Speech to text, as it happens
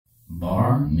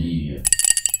Bar Media.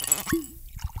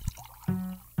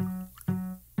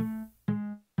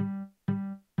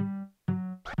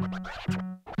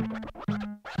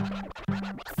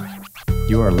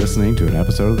 You are listening to an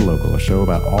episode of The Local, a show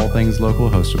about all things local,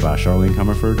 hosted by Charlene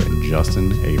Comerford and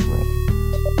Justin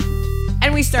April.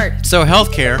 And we start So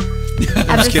healthcare.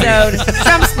 episode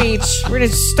Trump speech. We're going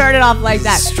to start it off like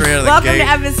that. Straight out of the Welcome gate. to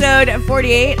episode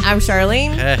 48. I'm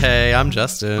Charlene. Hey, I'm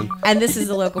Justin. And this is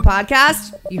The Local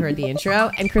Podcast. You heard the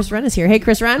intro. And Chris Wren is here. Hey,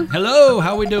 Chris Wren. Hello,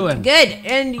 how we doing? Good.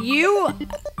 And you,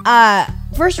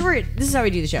 first, this is how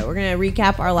we do the show. We're going to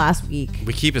recap our last week.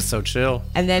 We keep it so chill.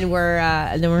 And then we're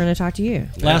going to talk to you.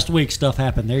 Last week stuff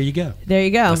happened. There you go. There you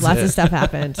go. That's Lots it. of stuff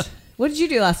happened. What did you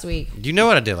do last week? You know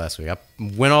what I did last week? I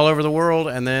went all over the world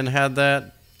and then had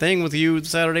that thing with you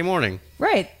Saturday morning.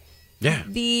 Right. Yeah.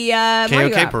 The Mardi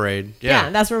KOK Gras parade. Yeah, Yeah.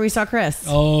 that's where we saw Chris.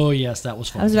 Oh, yes, that was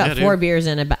fun. I was about Yeah, 4 dude. beers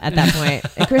in at that point.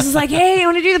 And Chris is like, hey, I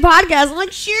want to do the podcast. I'm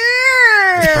like,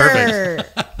 sure.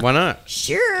 Perfect. Why not?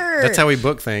 Sure. That's how we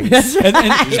book things. and,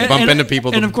 Just bump into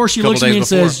people And the of course, she couple looks at me and days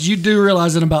before. says, you do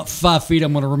realize in about 5 feet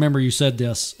I'm going to remember you said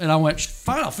this. And I went,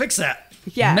 fine, I'll fix that.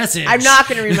 Yeah. Message. I'm not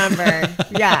going to remember.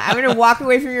 Yeah. I'm going to walk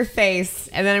away from your face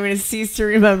and then I'm going to cease to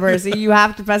remember. So you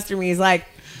have to pester me. He's like,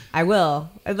 I will.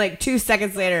 And like 2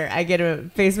 seconds later, I get a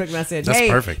Facebook message. That's hey,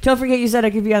 perfect. Don't forget you said I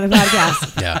could be on the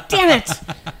podcast. Yeah. Damn it.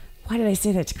 Why did I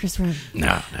say that to Chris Wren?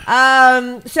 No.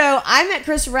 So I met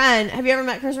Chris Wren. Have you ever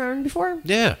met Chris Wren before?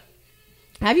 Yeah.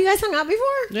 Have you guys hung out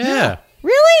before? Yeah.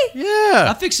 Really? I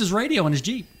Yeah. fixed his radio in his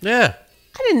Jeep. Yeah.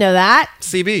 I didn't know that.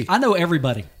 CB. I know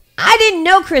everybody. I didn't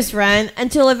know Chris Wren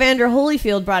until Evander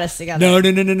Holyfield brought us together.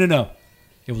 No.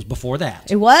 It was before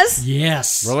that. It was?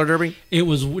 Yes. Roller derby? It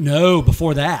was, no,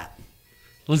 before that.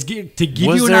 Let's give Was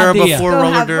you an there a idea. before Go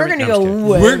roller have- derby? we're gonna No, I'm go just kidding.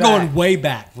 way We're back. going way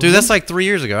back. Dude, that's like 3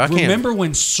 years ago. I can't. Remember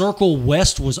when Circle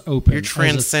West was open? You're as a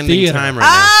transcending theater? time right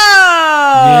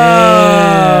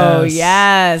now. Oh, Yes.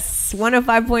 yes.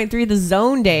 105.3 The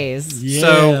Zone Days.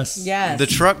 Yes. Yes. The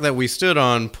truck that we stood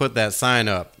on put that sign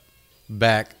up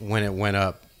back when it went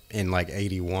up in like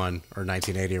 81 or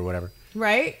 1980 or whatever.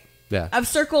 Right? Yeah. Of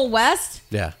Circle West.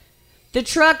 Yeah. The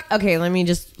truck. Okay, let me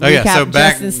just Oh, yeah, recap. so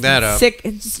back Justin's that up. Sick.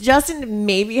 Justin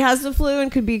maybe has the flu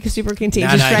and could be super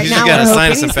contagious Nah, right he's now. just got We're a hoping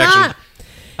sinus he's infection. not.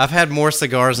 I've had more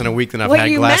cigars in a week than I've What had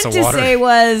you glass meant of to water. say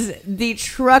was the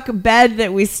truck bed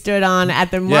that we stood on at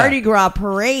the Mardi Gras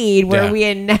parade where Yeah. we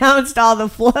announced all the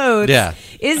floats Yeah.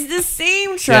 is the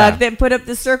same truck Yeah. that put up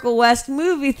the Circle West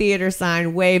movie theater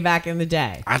sign way back in the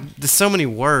day. There's so many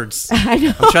words. I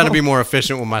know. I'm trying to be more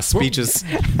efficient with my speeches.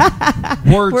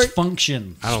 Words We're-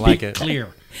 function. I don't Speak like it. Clear.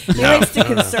 He likes to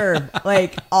conserve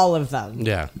like all of them.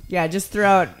 Yeah. Yeah, just throw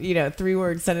out,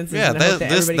 3-word sentences Yeah, and hope that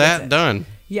this, everybody that, gets it. done.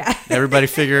 Yeah. Everybody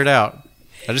figure it out.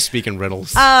 I just speak in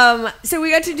riddles. So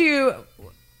we got to do,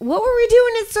 what were we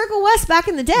doing at Circle West back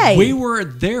in the day? We were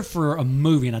there for a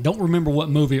movie, and I don't remember what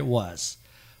movie it was,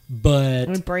 but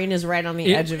My brain is right on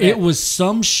the edge of it was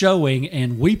some showing,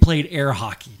 and we played air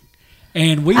hockey.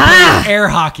 And we Ah! played air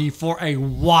hockey for a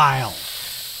while.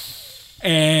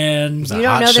 And Was that You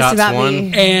don't Hot know this Shots about one?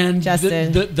 me. and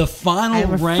Justin. the I final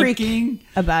am a freak ranking.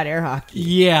 about air hockey.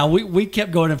 Yeah, we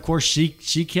kept going. Of course, she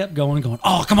kept going.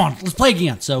 Oh, come on, let's play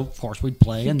again. So of course we'd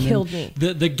play, and killed then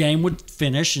me. the game would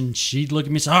finish, and she'd look at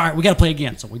me and say, "All right, we got to play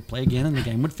again." So we'd play again, and the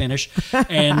game would finish.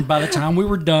 And by the time we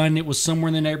were done, it was somewhere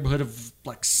in the neighborhood of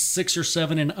like 6 or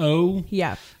 7-0.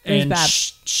 Yeah, it was and bad.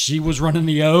 she was running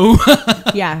the O.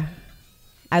 Yeah,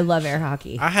 I love air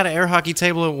hockey. I had an air hockey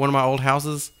table at one of my old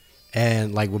houses,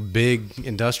 and like with big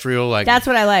industrial, like That's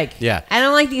what I like. Yeah. I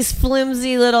don't like these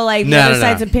flimsy little the no, other no,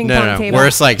 sides no, of ping no, pong no. tables. Where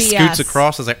it's like BS. scoots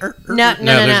across. It's like No. there's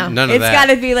none of It's that.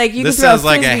 got to be like you This can throw sounds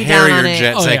like a frisbee down on Harrier it.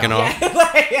 jet Oh, taking yeah.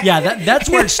 off. Yeah, that's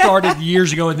where it started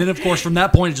years ago, and then of course from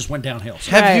that point it just went downhill.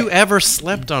 So Have Right. you ever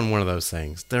slept on one of those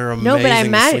things? They're amazing. No, but I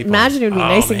to sleep on. imagine it would be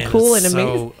nice and man, cool it's and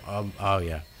so, oh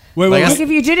yeah. Wait, Like, Like if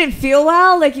you didn't feel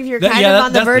well, like if you're kind of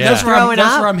on the verge of that's where throwing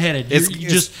that's up. where I'm headed. It's- You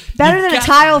it's just better you've than a got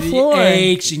tile the floor.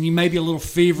 aches, and you may be a little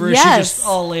feverish. Yes. You just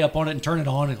lay up on it and turn it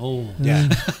on, and Yeah.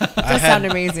 That sound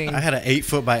amazing. I had an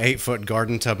 8-foot by 8-foot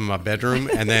garden tub in my bedroom,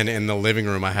 and then in the living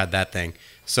room I had that thing.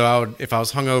 So if I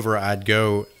was hungover, I'd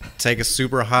go take a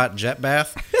super hot jet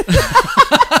bath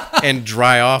and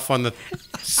dry off on the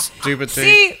stupid thing.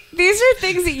 See, these are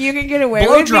things that you can get away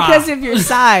Blow with dry. because of your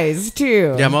size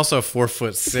too. Yeah, I'm also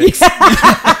 4'6".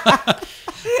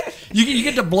 You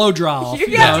get to blow dry off. You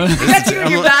you got know? you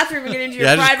in your bathroom and get into your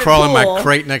Yeah, I private just crawl in pool. my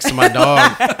crate next to my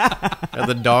dog at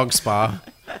the dog spa.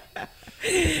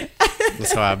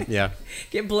 That's how I, yeah.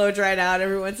 Get blow dried out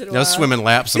every once in a No while. swimming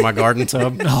laps in my garden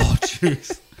tub. Oh,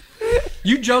 jeez.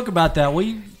 You joke about that.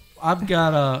 I've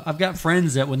got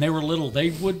friends that when they were little,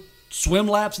 they would swim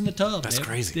laps in the tub. That's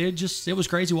crazy. It was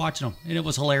crazy watching them, and it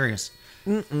was hilarious.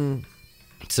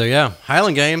 So yeah,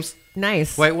 Highland Games.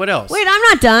 Nice. Wait, what else? Wait, I'm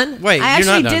not done. Wait, I you're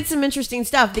not actually done. did some interesting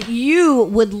stuff that you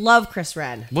would love, Chris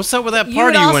Wren. What's up with that You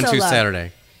party would you went also to love.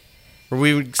 Saturday? Were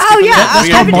we? Oh yeah, That's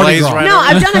I've called been- Mardi Gras. No,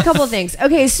 I've done a couple of things.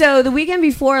 Okay, so the weekend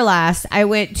before last, I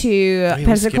went to we skipped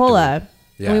Pensacola. it.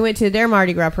 Yeah. And we went to their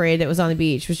Mardi Gras parade that was on the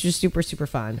beach, which was super, super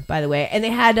fun, by the way. And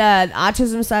they had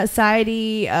Autism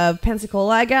Society of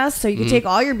Pensacola, I guess. So you Mm-hmm. could take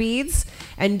all your beads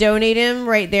and donate them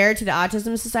right there to the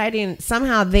Autism Society. And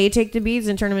somehow they take the beads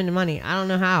and turn them into money. I don't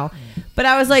know how. But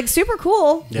I was like, super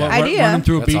cool Yeah. What, idea. Run them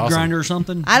through a That's bead awesome. grinder or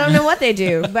something. I don't know what they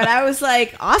do, but I was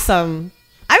like, awesome.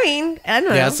 I mean, I don't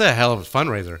know. Yeah, it's a hell of a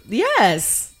fundraiser.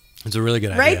 Yes. It's a really good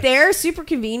idea. Right there, super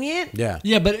convenient. Yeah.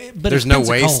 Yeah, but There's it's no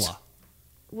Pensacola. waste.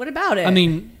 What about it? I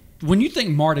mean, when you think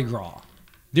Mardi Gras,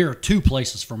 there are two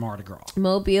places for Mardi Gras: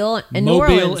 Mobile and New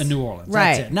Mobile Orleans. and New Orleans.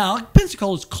 Right. That's it. Now,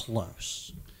 Pensacola's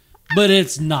close, but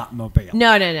it's not Mobile.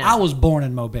 No. I was born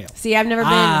in Mobile. See, I've never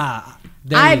been.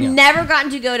 There you I've go. never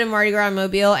gotten to go to Mardi Gras in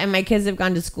Mobile, and my kids have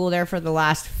gone to school there for the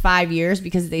last 5 years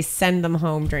because they send them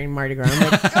home during Mardi Gras.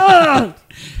 I'm like, ugh.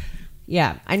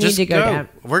 Yeah, I need Just to go down.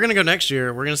 We're gonna go next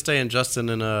year. We're gonna stay in Justin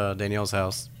and Danielle's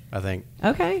house. I think.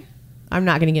 Okay. I'm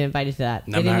not going to get invited to that.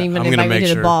 No, They didn't I'm even gonna invite me make to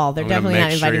the sure. ball. They're I'm gonna definitely not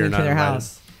make sure inviting you're me to not their invited.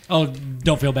 house. Oh,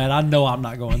 don't feel bad. I know I'm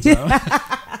not going. So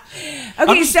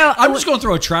Okay, so I'm just going to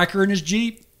throw a tracker in his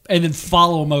Jeep and then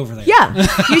follow him over there. yeah, you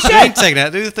I should. ain't taking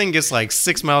that. Dude, the thing gets like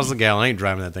 6 miles a gallon. I ain't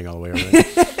driving that thing all the way over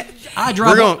there. I drive.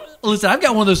 We're going- Listen, I've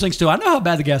got one of those things too. I know how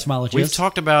bad the gas mileage We've is.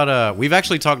 talked about. We've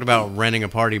actually talked about renting a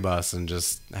party bus and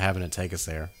just having it take us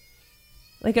there.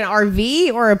 Like an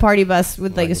RV or a party bus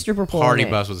with like a stripper pole. Party in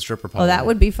it? bus with a stripper pole. Oh, that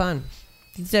would be fun.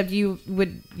 Except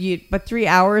but 3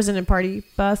 hours in a party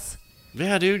bus.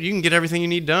 Yeah, dude, you can get everything you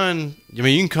need done. I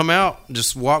mean, you can come out,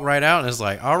 just walk right out, and it's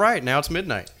like, all right, now it's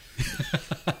midnight.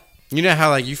 You know how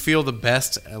like you feel the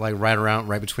best like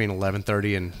right between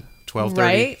 11:30 and 12:30.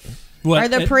 Right? What, Are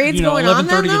the at, parades going on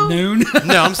then, 11:30 though? at noon.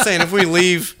 No, I'm saying if we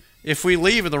leave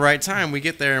at the right time, we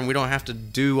get there and we don't have to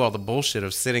do all the bullshit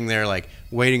of sitting there like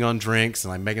waiting on drinks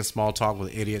and like making small talk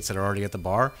with idiots that are already at the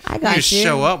bar. I You got just you.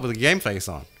 show up with a game face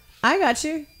on. I got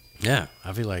you. Yeah,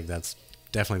 I feel like that's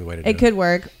definitely the way to do It could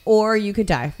work, or you could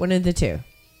die. One of the two.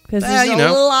 Because there's you a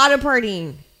know. lot of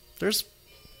partying. There's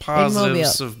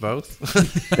positives Mobile. of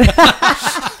both.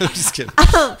 I'm just kidding.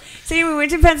 So anyway, we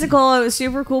went to Pensacola. It was a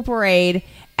super cool parade.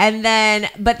 And then,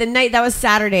 but the night, that was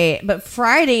Saturday. But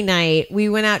Friday night, we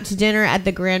went out to dinner at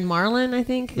the Grand Marlin, I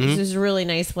think. It was a really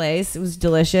nice place. It was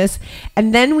delicious.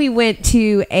 And then we went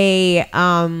to a,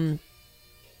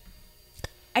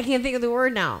 I can't think of the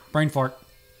word now. Brain fart.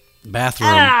 Bathroom.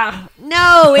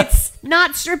 No, it's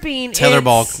not stripping.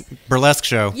 Tetherball It's- burlesque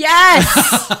show.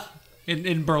 Yes.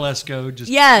 In Burlesco,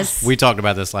 just Yes. We talked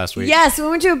about this last week. Yes, we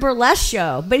went to a burlesque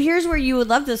show. But here's where you would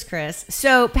love this, Chris.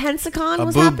 So Pensacon A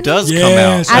was boob happening does come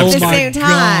Yes. out. at Oh the my same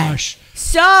time. gosh.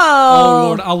 So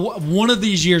Oh Lord! One of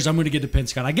these years, I'm going to get to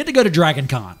Pensacon. I get to go to Dragon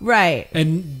Con, right.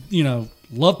 and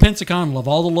love Pensacon, love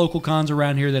all the local cons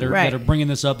around here that are Right. that are bringing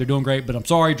this up. They're doing great, but I'm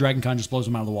sorry, Dragon Con just blows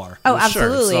them out of the water. Oh, Well, sure,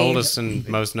 it's absolutely. the oldest and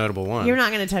most notable one. You're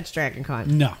not going to touch Dragon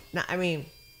Con. No, I mean,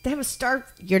 they have a star.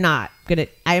 You're not gonna.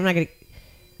 I am not gonna.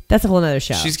 That's a whole other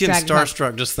show. She's getting Dragon Con.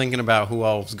 starstruck just thinking about who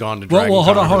all's gone to well, Dragon hold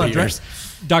Con on, over the years.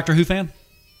 Doctor Who fan?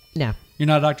 No. You're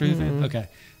not a Doctor Who fan? Okay.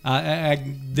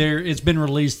 It's been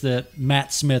released that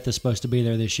Matt Smith is supposed to be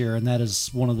there this year, and that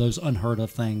is one of those unheard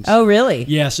of things. Oh, really?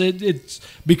 Yes, it's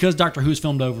because Doctor Who's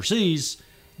filmed overseas.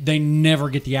 They never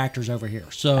get the actors over here.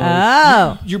 So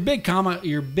Oh. your big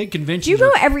conventions. Do you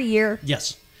go every year?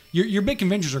 Yes. Your big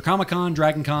conventions are Comic-Con,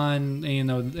 Dragon Con, and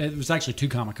it was actually 2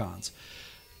 Comic-Cons.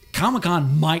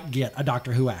 Comic-Con might get a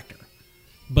Doctor Who actor,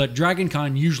 but Dragon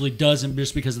Con usually doesn't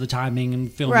just because of the timing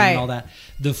and filming Right. and all that.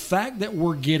 The fact that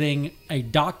we're getting a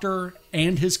Doctor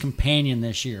and his companion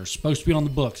this year, supposed to be on the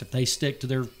books if they stick to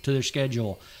their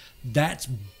schedule, that's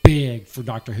big for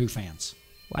Doctor Who fans.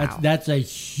 Wow. That's a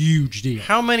huge deal.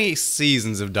 How many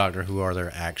seasons of Doctor Who are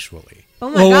there actually? Oh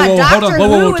my Whoa, God! whoa, whoa, hold Doctor on. Whoa,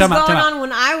 whoa, Who whoa, was time out, going time out. on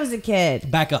when I was a kid.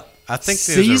 Back up. I think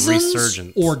there's a Seasons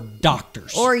resurgence. or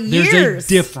doctors Or There's years. a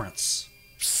difference.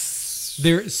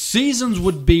 There seasons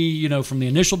would be from the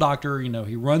initial Doctor.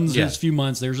 He runs Yeah. his few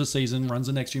months. There's a season. Runs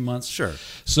the next few months. Sure.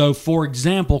 So, for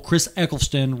example, Chris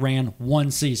Eccleston ran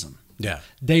 1 season. Yeah.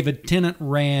 David Tennant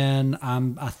ran,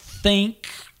 I think,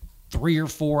 3 or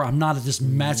 4. I'm not this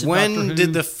massive. Doctor When Who.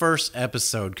 did the first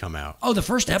episode come out? Oh, the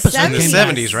first episode In the came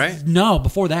 70s, out- right? No,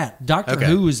 before that. Doctor Okay.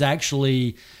 Who was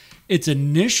actually its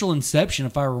initial inception,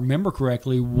 if I remember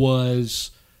correctly, was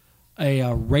a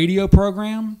radio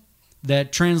program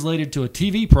that translated to a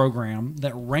TV program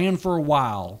that ran for a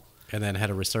while. And then had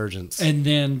a resurgence. and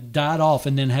then died off,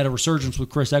 and then had a resurgence with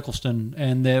Chris Eccleston,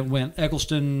 and then went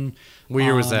Eccleston. What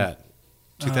year was that?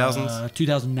 2000s?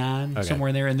 2009, Okay. somewhere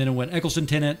in there, and then it went Eccleston,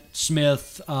 Tennant,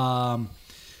 Smith.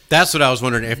 That's what I was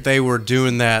wondering, if they were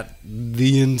doing that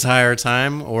the entire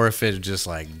time, or if it just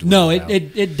like No, dwindled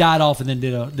out. it died off and then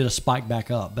did a spike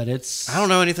back up, but it's. I don't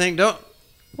know anything. Don't.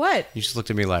 What? You just looked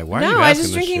at me like, why are you No, asking I just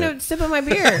this drinking shit? a sip of my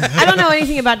beer. I don't know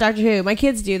anything about Doctor Who. My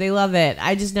kids do. They love it.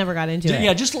 I just never got into it.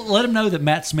 Yeah, just let them know that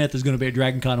Matt Smith is going to be at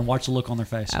Dragon Con and watch the look on their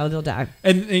face. Oh, they'll die.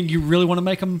 And you really want to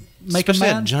make them Especially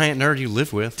that mad? giant nerd you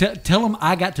live with. Tell them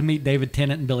I got to meet David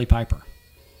Tennant and Billy Piper,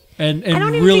 and I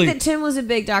don't even really think that Tim was a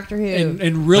big Doctor Who.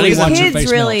 and really His watch their kids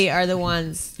face really melt. are the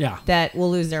ones Yeah. that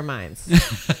will lose their minds.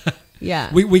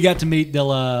 Yeah. We got to meet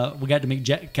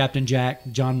Captain Jack,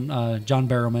 John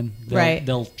Barrowman. Right.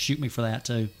 They'll shoot me for that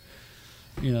too.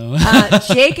 You know.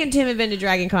 Jake and Tim have been to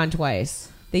Dragon Con twice.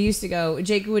 They used to go.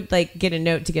 Jake would like get a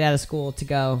note to get out of school to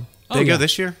go. Did they go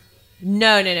this year?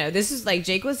 No. This is like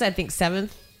Jake was, I think,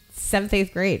 seventh,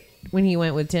 eighth grade when he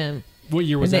went with Tim. What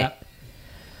year was And that?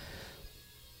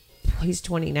 He's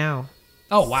 20 now.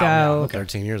 Oh wow. So- yeah, okay.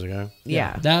 13 years ago.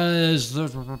 Yeah. That is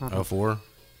 04.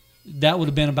 that would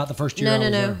have been about the first year. I was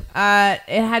No. there.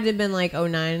 It had to have been like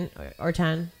 09 or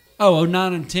 10. Oh,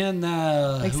 09 and 10.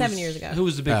 Like 7 years ago. Who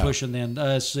was the big Oh. push in then?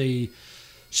 Let's see.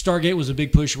 Stargate was a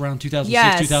big push around 2006,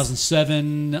 Yes.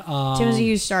 2007. Tim was a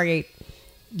huge Stargate.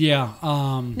 Yeah.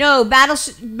 No,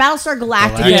 Battlestar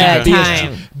Galactica Yeah, at the BSG,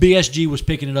 time. BSG was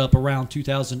picking it up around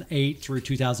 2008 through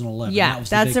 2011. Yeah, That was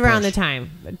the that's big around push. the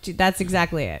time. That's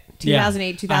exactly it. Yeah.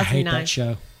 2008, 2009. I hate that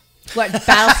show. What,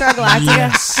 Battlestar Galactica?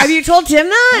 Yes. Have you told Tim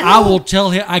that? I will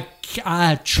tell him. I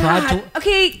tried God. to.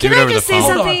 Okay, Give can it I over just the say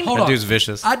phone. something? Hold That on. dude's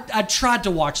vicious. I tried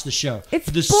to watch the show. It's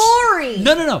The s- boring.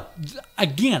 No.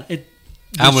 Again,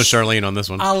 I'm with Charlene on this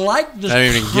one. I like the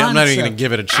I'm not even going to concept.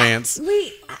 give it a chance.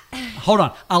 Wait, Hold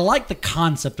on. I like the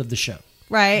concept of the show.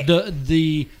 right.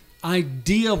 The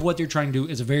idea of what they're trying to do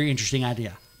is a very interesting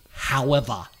idea.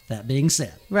 However, that being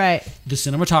said, Right. the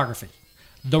cinematography,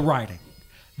 the writing,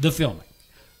 the filming,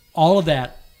 all of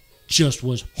that just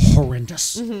was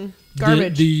horrendous.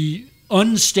 Garbage. The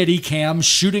unsteady cam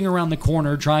shooting around the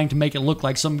corner trying to make it look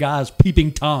like some guy's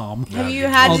peeping Tom. Have you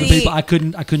had All the the... people, I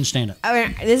couldn't stand it. I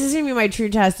mean, this is going to be my true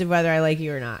test of whether I like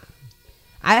you or not.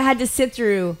 I had to sit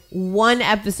through one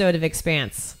episode of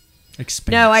Expanse.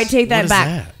 Expanse. No, I take that is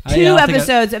back. that? Two Yeah, I think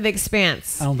episodes of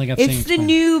Expanse. I don't think I've it's seen the Expanse.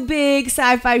 new big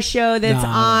sci-fi show that's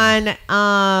No,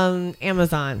 on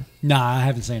Amazon. Nah, I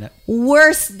haven't seen it.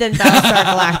 Worse than Battlestar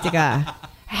Galactica.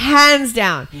 Hands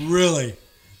down. Really?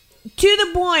 To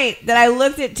the point that I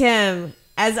looked at Tim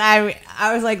as I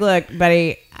was like, look,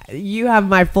 buddy, you have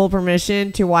my full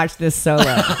permission to watch this solo.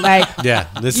 Like, Yeah,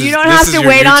 this you is don't this have is to your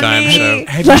wait new on time me. show.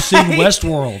 Have you seen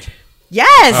Westworld?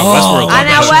 Yes. Oh, Westworld's And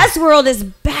now awesome. Westworld is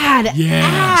bad Yes.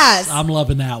 ass. I'm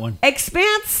loving that one.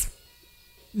 Expanse,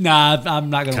 Nah, I'm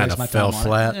not going to Kind waste my of fell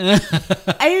time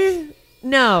on it.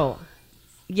 no.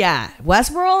 Yeah.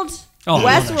 Westworld? Oh, I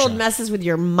love that show. Westworld messes with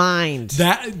your mind.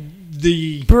 I'm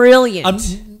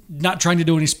Brilliant. not trying to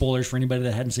do any spoilers for anybody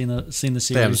that hadn't seen the series.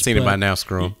 They haven't seen it but by now,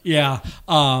 screw 'em. Yeah,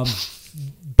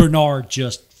 Bernard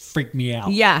just freaked me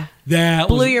out. Yeah. that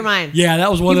Blew was- your mind. Yeah,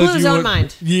 that was one He of blew those. his own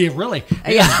mind. Yeah, really.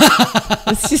 Yeah.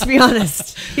 Let's just be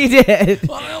honest. He did.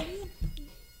 Well,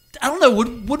 I don't know.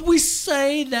 Would we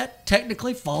say that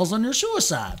technically falls under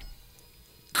suicide?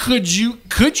 Could you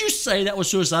say that was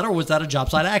suicide, or was that a job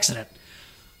site accident?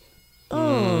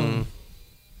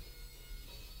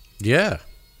 Yeah.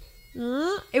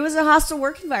 It was a hostile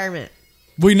work environment.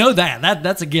 We know that.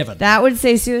 That's a given. That would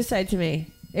say suicide to me.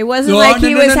 It wasn't No, like no,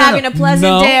 he no, was no, no, having no. a pleasant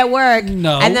No, day at work,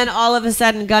 no. and then all of a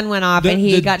sudden, gun went off, and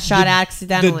he got shot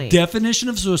accidentally. The definition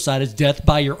of suicide is death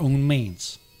by your own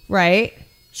means. Right?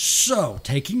 So,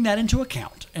 taking that into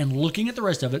account and looking at the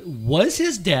rest of it, was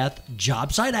his death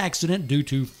job site accident due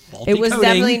to faulty It was coding?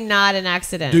 definitely not an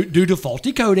accident. due to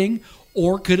faulty coding,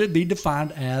 or could it be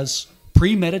defined as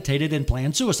premeditated and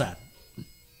planned suicide?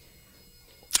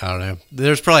 I don't know.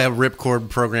 There's probably a ripcord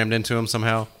programmed into him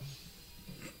somehow.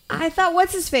 I thought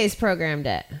what's his face programmed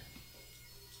it.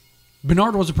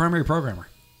 Bernard was a primary programmer.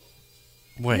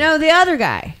 Wait. No, the other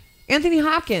guy, Anthony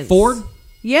Hopkins. Ford?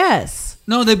 Yes.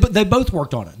 No, they both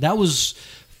worked on it. That was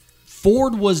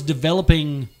Ford was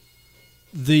developing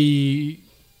the.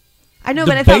 I know,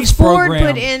 The but I thought base Ford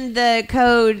program- put in the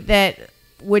code that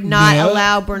would not No.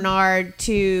 allow Bernard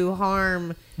to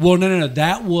harm. Well, no.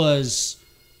 That was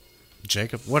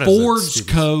Jacob, what is it? Ford's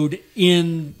Stupid. code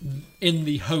in in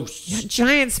the hosts.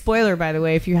 Giant spoiler, by the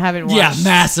way, if you haven't watched. Yeah,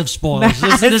 massive spoilers.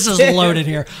 This is loaded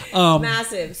here.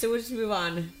 Massive. So we'll just move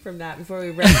on from that before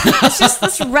we wreck.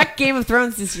 let's wreck Game of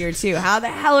Thrones this year too. How the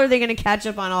hell are they going to catch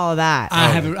up on all of that?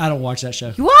 I don't watch that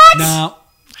show. What? No.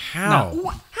 How? No.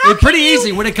 How It's pretty can you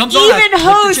easy when it comes on. I even click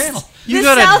the host channel. the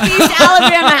Southeast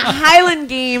Alabama Highland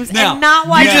Games Now, and not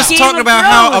watch You just Game talked of about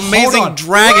how Thrones? amazing Hold on.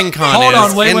 Dragon Con Hold is.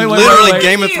 on, wait, and wait, literally wait.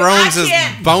 Game of You, Thrones I is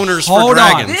can't. boners Hold for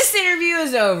on. dragons. This interview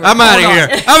is over. I'm out of Hold here.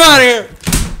 on. I'm out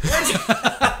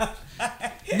of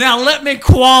here. Now let me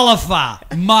qualify.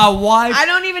 My wife I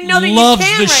don't even know that loves you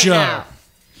can the right show. now.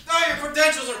 No, your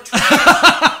credentials are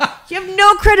trash. You have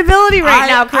no credibility right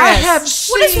now, Chris. I have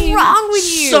What is seen wrong with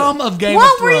you? some of Game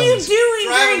what of Thrones. were you doing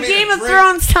Driving during me Game to of drink.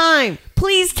 Thrones time?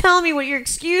 Please tell me what your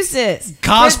excuse is.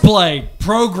 Cosplay,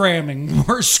 programming,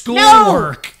 school No.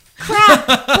 work. Crap,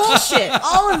 bullshit,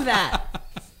 all of that.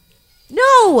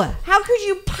 No, how could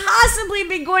you possibly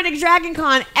be going to Dragon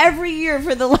Con every year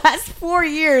for the last 4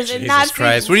 years and not Jesus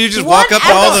Christ. see When you just one walk up to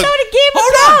all the- episode of Game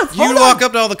Hold of Thrones? You walk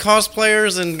up to all the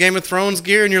cosplayers in Game of Thrones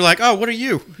gear, and you're like, "Oh, what are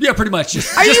you?" Yeah, pretty much.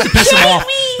 Just, Are just you to piss them kidding off.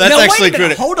 me? That's Now, wait a actually minute.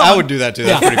 good. Hold on. I would do that too.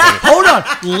 That's pretty funny. Hold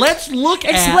on. Let's look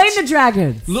at. Explain the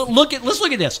dragons. Let's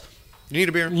look at this. You need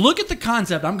a beer? Look at the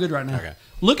concept. I'm good right now. Okay.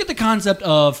 Look at the concept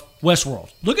of Westworld.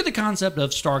 Look at the concept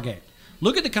of Stargate.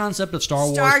 Look at the concept of Star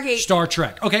Wars, Stargate. Star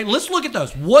Trek. Okay, let's look at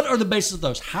those. What are the bases of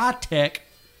those? High tech.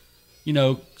 You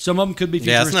know, some of them could be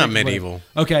Yeah, futuristic. it's not whatever. medieval.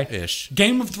 Okay. Ish.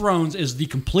 Game of Thrones is the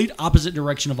complete opposite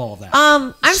direction of all of that.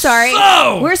 I'm sorry.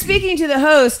 So- We're speaking to the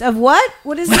host of what?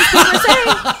 What does this paper say?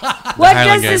 What does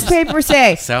Highland this Games. paper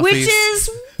say? Southeast. Which is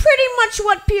pretty much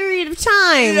what period of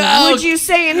time No. would you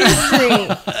say in history?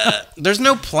 There's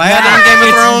no plaid in Game of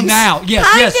It's Thrones. now. Yes,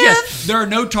 Kind yes, yes. of. There are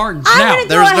no tartans. I'm now, gonna go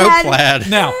There's no ahead. plaid.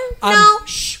 now, No,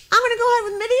 shh. I'm going to go ahead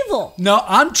with medieval. No,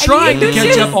 I'm trying to you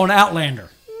catch too. up on Outlander.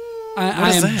 I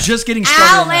is am that? just getting started.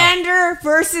 on that. Outlander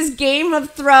versus Game of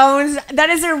Thrones. That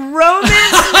is a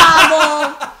romance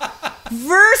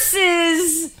novel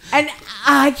versus, and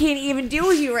I can't even deal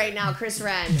with you right now, Chris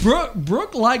Wren.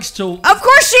 Brooke likes to. Of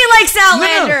course, she likes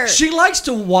Outlander. No, she likes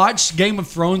to watch Game of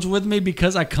Thrones with me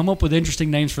because I come up with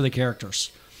interesting names for the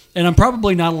characters. And I'm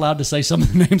probably not allowed to say some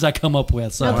of the names I come up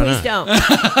with. So No, please don't.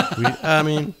 I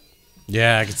mean,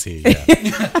 yeah, I can see.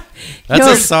 Yeah. That's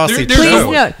No, a saucy there's Please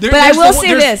show. no. There- But I there's will the one-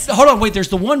 say there's- this. Hold on, wait. There's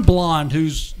the one blonde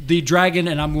who's the dragon,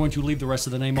 and I'm going to leave the rest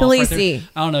of the name off right there. Khaleesi.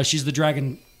 I don't know. She's the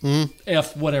dragon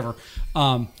F whatever.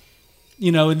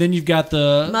 You know, and then you've got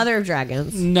the. Mother of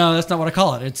Dragons. No, that's not what I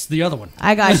call it. It's the other one.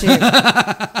 I got you.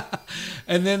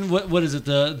 And then what is it?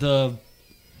 The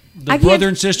I can't- brother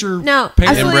and sister. No, pair?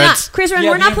 absolutely Inbreds. not. Chris Wren, Yeah,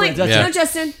 we're the not inbreds, playing. that's it. No,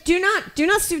 Justin, do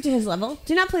not stoop to his level.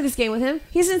 Do not play this game with him.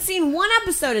 He hasn't seen one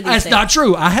episode of these That's things. not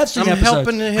true. I have seen I'm episodes.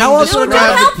 helping him How else No, would don't I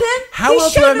know? help him. How He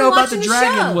else should would I have know been about the watching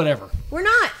dragon? show. Whatever.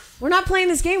 We're not playing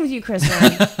this game with you, Chris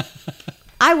Wren.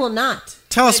 I will not.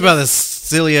 Tell us about this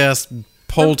silly ass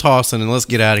pole tossing, and let's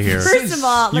get out of here. First of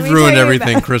all, let You've me ruined tell you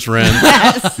everything, about- Chris Wren.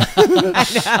 Yes, I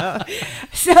know.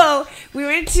 So we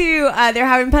went to they're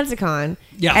having Pensacon,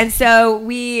 Yeah. and so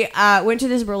we went to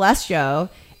this burlesque show,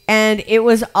 and it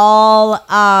was all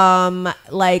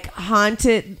like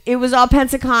haunted. It was all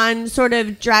Pensacon, sort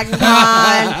of Dragon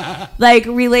Con, like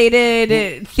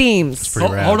related themes.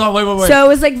 pretty rad. Hold on, wait. So it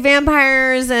was like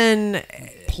vampires and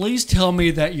Please tell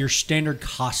me that your standard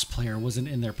cosplayer wasn't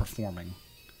in there performing.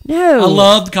 no. I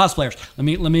love the cosplayers. Let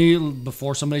me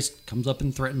before somebody comes up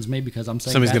and threatens me because I'm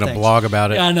saying Somebody's bad gonna things. blog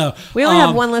about it. Yeah, I know. We only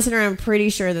have one listener. I'm pretty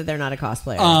sure that they're not a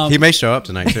cosplayer. He may show up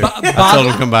tonight too. I told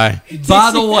him to come by.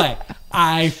 By the way,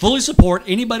 I fully support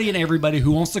anybody and everybody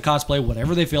who wants to cosplay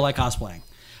whatever they feel like cosplaying.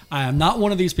 I am not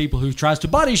one of these people who tries to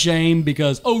body shame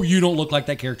because, oh, you don't look like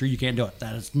that character, you can't do it.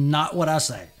 That is not what I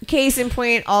say. Case in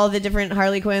point, all the different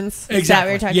Harley Quinns. Is that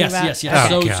what Exactly. you're talking Yes, about? yes,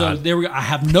 yes. Oh, so God. there we go. I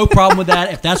have no problem with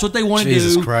that. If that's what they want to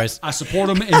Jesus do, Christ. I support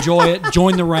them. Enjoy it.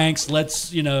 Join the ranks.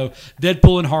 Let's,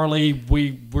 Deadpool and Harley.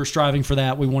 We're striving for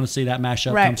that. We want to see that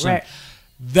mashup Right, come soon. right.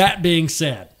 That being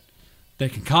said, they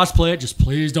can cosplay it. Just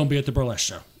please don't be at the burlesque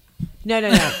show. No.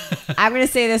 I'm going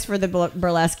to say this for the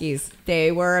burlesques.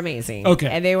 They were amazing. Okay.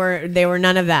 And they were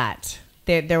none of that.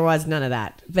 There was none of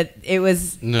that. But it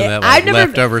was. None of that, like,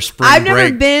 leftover spring I've never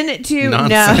break been to.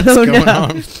 nonsense No. going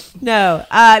on. No.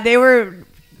 They were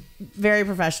very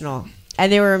professional.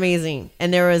 And they were amazing.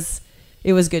 And it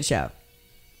was a good show.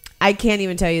 I can't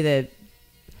even tell you that.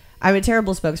 I'm a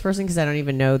terrible spokesperson because I don't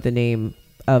even know the name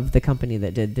of the company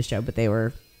that did the show. But they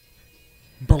were.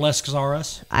 Burlesques R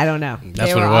Us. I don't know.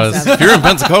 That's They what were it was. awesome. If you're in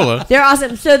Pensacola, They're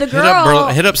awesome. So the girl.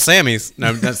 hit up Sammy's.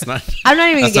 No, that's not. I'm not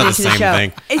even That's going not to the get into the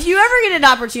same show. thing. If you ever get an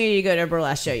opportunity to go to a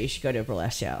burlesque show, you should go to a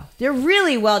burlesque show. They're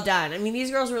really well done. I mean, these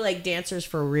girls were like dancers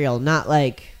for real, not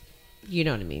like You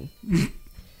know what I mean.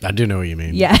 I do know what you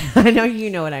mean. Yeah, I know you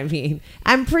know what I mean.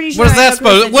 I'm pretty sure. What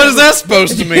is that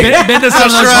supposed to mean? Been to some I'm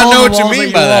of those sure I know what you walls mean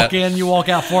that by walk that. in, you walk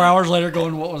out 4 hours later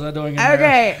going, what was I doing in there?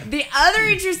 Okay. The other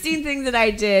interesting thing that I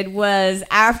did was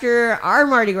after our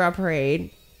Mardi Gras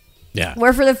parade, Yeah.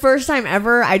 where for the first time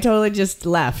ever, I totally just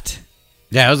left.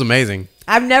 Yeah, it was amazing.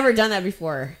 I've never done that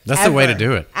before. That's the way to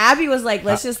do it. Abby was like,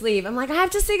 let's just leave. I'm like, I have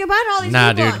to say goodbye to all these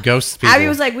Nah, people. dude, ghost people. Abby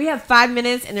was like, we have 5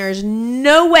 minutes and there's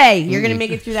no way you're going to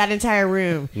make it through that entire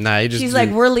room. Nah, you just She's do-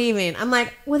 like, we're leaving. I'm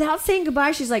like, without saying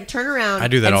goodbye, she's like, turn around. I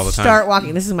do that and all the time. Start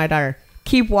walking. This is my daughter.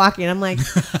 Keep walking. I'm like,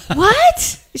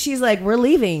 what? She's like, we're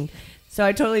leaving. So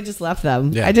I totally just left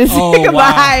them. Yeah. I just Oh, say goodbye.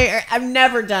 wow. I've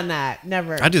never done that.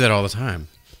 Never. I do that all the time.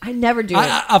 I never do it.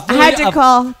 I I fully- had to I-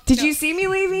 call. Did you see me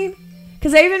leaving?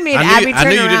 Because I even made Abby turn I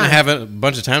knew you around. didn't have a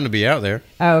bunch of time to be out there.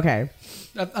 Oh, okay.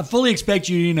 I fully expect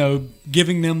you,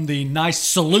 giving them the nice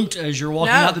salute as you're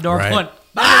walking No. out the door. Right. Going, No,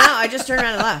 I just turned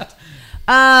around and left.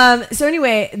 So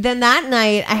anyway, then that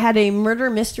night I had a murder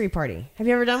mystery party. Have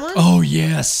you ever done one? oh,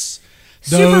 yes.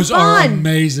 Super Those are fun.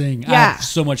 amazing. I Yeah. have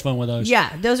so much fun with those.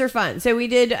 Yeah, those are fun. So we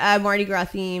did a Mardi Gras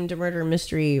themed murder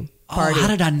mystery Oh, party. how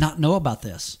did I not know about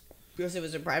this? Because it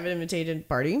was a private invitated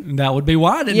party. That would be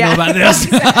why I didn't Yeah. know about this.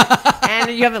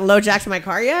 And you haven't low jacked my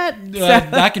car yet?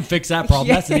 I can fix that problem.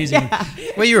 That's an easy one.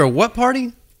 Wait, you were at what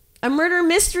party? A murder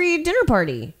mystery dinner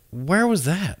party Where was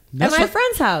that? That's at my what-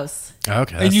 friend's house.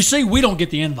 Okay. And you see, we don't get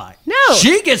the invite. No.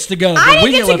 She gets to go. But I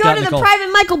we didn't get to left go out to in the cold.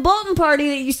 private Michael Bolton party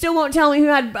that you still won't tell me who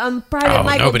had private Oh,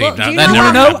 Michael nobody- Bolton. Do you that know You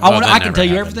want to what? know? No, that I can never tell you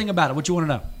happened. everything about it. What you want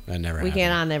to know? that never We happened.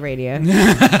 can't on the radio.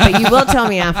 But you will tell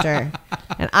me after.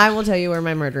 And I will tell you where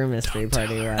my murder mystery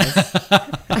party was.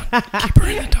 Keep her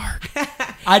in the dark.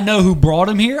 I know who brought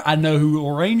him here. I know who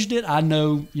arranged it. I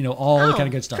know, all the kind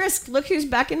of good stuff. Chris, look who's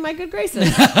back in my good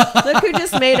graces. Look who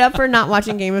just made up for not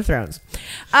watching Game of Thrones.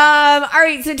 All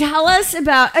right, so tell us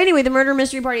about, anyway, the murder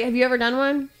mystery party. Have you ever done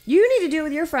one? You need to do it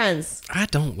with your friends. I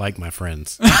don't like my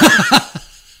friends.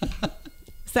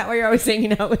 Is that why you're always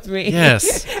hanging out with me?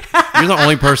 Yes. You're the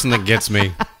only person that gets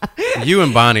me. You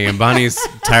and Bonnie's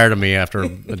tired of me after a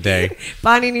day.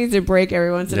 Bonnie needs a break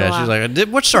every once in a Yeah, while. she's like,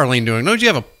 what's Charlene doing? Don't you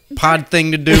have a pod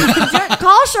thing to do?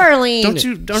 Call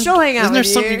Charlene. She'll hang out Isn't there with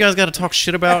something you guys got to talk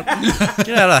shit about? Get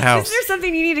out of the house. Is there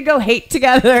something you need to go hate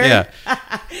together? Yeah.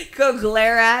 Go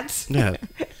glare at? Yeah.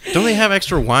 Don't they have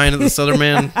extra wine at the Southern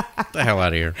Man? Get the hell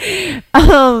out of here.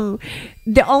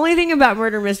 The only thing about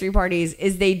murder mystery parties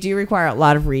is they do require a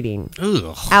lot of reading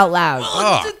Ugh. out loud.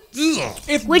 Ugh.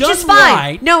 If Which done is fine.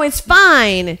 right- No, it's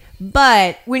fine.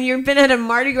 But when you've been at a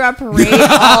Mardi Gras parade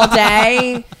all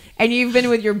day and you've been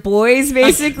with your boys,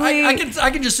 basically. I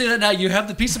can just see that now. You have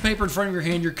the piece of paper in front of your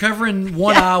hand. You're covering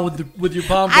one eye with your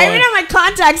palm. I going, even had my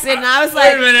contacts in, and I was Wait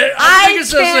like, a minute. I think it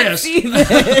says can't this." see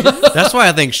this. That's why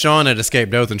I think Sean at Escape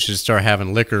Dothan should start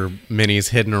having liquor minis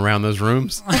hidden around those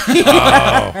rooms.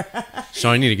 Oh.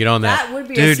 Sean, you need to get on that. That would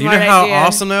be a Dude, you know smart how idea.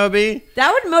 awesome that would be?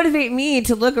 That would motivate me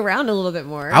to look around a little bit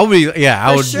more. I would be,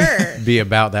 I For would sure. be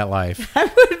about that life. I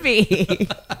would be.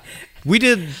 We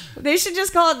did, They should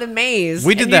just call it the maze.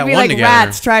 We did and that you'd be one like together.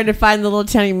 rats trying to find the little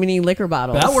tiny mini liquor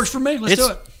bottles. That works for me. Let's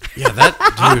do it. yeah,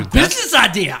 that, dude, that's Business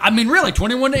idea. I mean, really,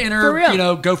 21 to enter. For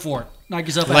real. Go for it. Knock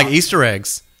yourself like out. Easter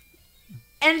eggs.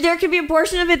 And there could be a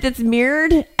portion of it that's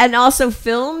mirrored and also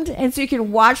filmed, and so you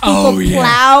can watch people Oh, yeah.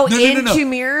 plow No, no, no. into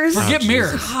mirrors. Forget Oh,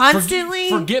 mirror. Jesus. Constantly?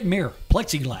 Forget mirror.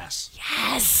 Plexiglass.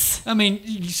 Yes. I mean,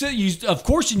 of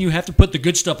course, and you have to put the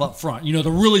good stuff up front.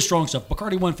 The really strong stuff.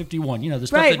 Bacardi 151. The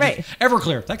stuff Right, that just-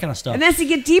 Everclear, that kind of stuff. And as you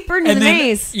get deeper into the then,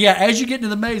 maze, yeah, as you get into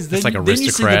the maze, then, It's like then you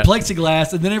see the Aristocrat.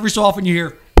 plexiglass, and then every so often you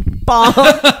hear, bomb.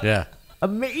 Yeah.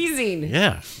 Amazing.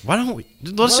 Yeah. Why don't we?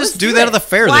 Let's Well, just do that it. at the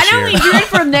fair Why this don't year. we do it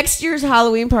for next year's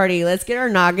Halloween party? Let's get our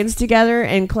noggins together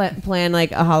and plan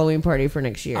like a Halloween party for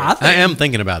next year. I think I am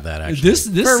thinking about that, actually. this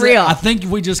For real. I think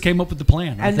we just came up with the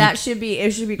plan. And that should be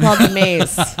called the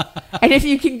maze. And if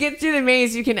you can get through the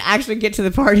maze, you can actually get to the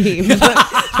party.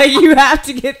 Like you have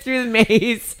to get through the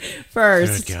maze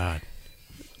first. Good God.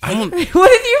 I don't. What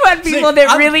if you had people See,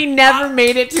 that really never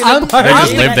made it to the I'm- party? They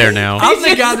just live there now. I'm the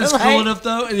It's guy just that's cool like- enough,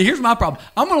 though. And here's my problem.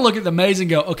 I'm going to look at the maze and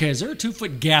go, okay, is there a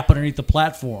 2-foot gap underneath the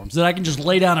platforms that I can just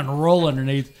lay down and roll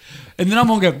underneath? And then I'm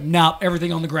going to go, nah,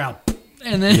 everything on the ground.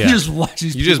 And then Yeah. just watch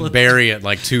these You people. just bury it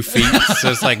like 2 feet. So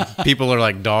it's like people are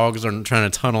like dogs are trying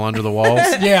to tunnel under the walls.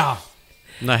 Yeah.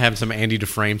 I'm not having some Andy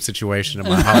Dufresne situation at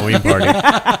my Halloween party.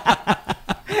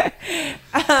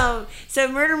 So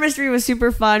murder mystery was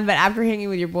super fun, but after hanging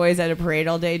with your boys at a parade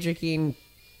all day, drinking,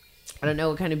 I don't know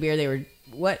what kind of beer they were.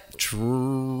 What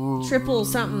triple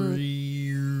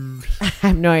something? I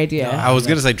have no idea. I was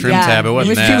gonna say trim Yeah, tab. It it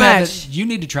wasn't was too that. much. You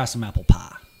need to try some apple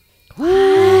pie.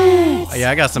 What? Yeah,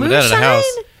 I got some of that at the house.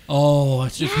 Oh,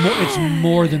 it's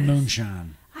more than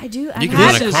moonshine. I do. You can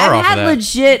run a car I've off had of that.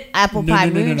 legit apple pie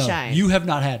No. moonshine. You have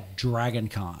not had Dragon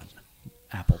Con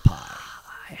apple pie.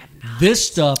 I have not. This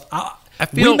stuff,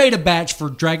 we made a batch for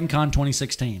Dragon Con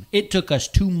 2016. It took us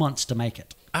 2 months to make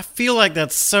it. I feel like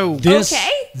that's so.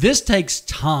 This takes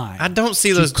time. I don't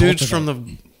see those dudes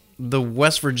from the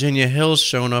West Virginia hills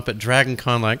showing up at Dragon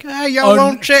Con like, hey, y'all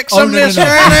want to check some of this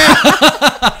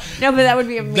right No, but that would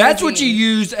be amazing. That's what you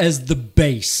use as the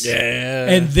base. Yeah.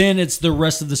 And then it's the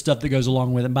rest of the stuff that goes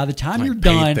along with it. And by the time you're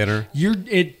done,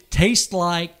 it tastes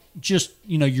like just,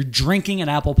 you're drinking an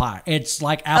apple pie. It's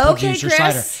like apple juice or Chris.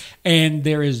 cider. And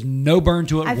there is no burn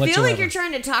to it I whatsoever. feel like you're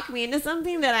trying to talk me into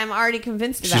something that I'm already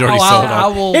convinced about. She's already sold out. I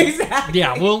will. Exactly.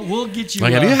 Yeah, we'll get you.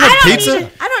 Like, have you had pizza?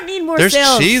 I don't need more There's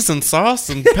sales. cheese and sauce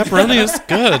and pepperoni. It's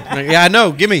good. Like, yeah, I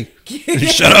know. Give me.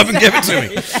 Shut up and give it to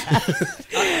me.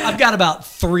 I've got about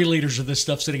 3 liters of this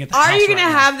stuff sitting at the house. Are you going right to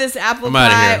now. have this apple I'm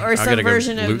outta pie here. or I some gotta go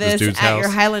version loot of this this dude's at your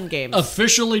house. Highland Games?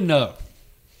 Officially, no.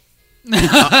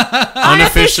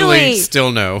 Unofficially,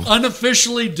 still no.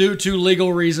 Unofficially, due to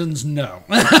legal reasons, no.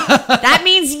 That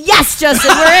means yes, Justin.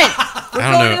 We're in. We're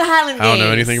I going don't to the know. Highland Games. I don't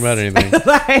know anything about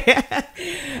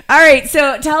anything. All right,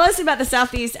 so tell us about the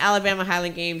Southeast Alabama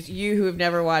Highland Games. You who have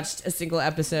never watched a single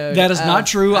episode. That is not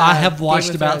true. I have watched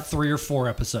Game of about Thrones. 3 or 4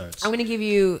 episodes. I'm going to give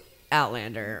you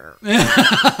Outlander.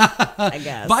 I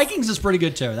guess. Vikings is pretty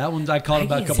good too. That one I caught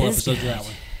about a Vikings couple is episodes good. of that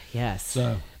one. Yes.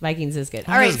 So Vikings is good.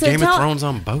 All All right, right, so Game of tell Thrones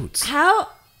on boats. how.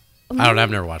 I've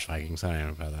never watched Vikings. I don't know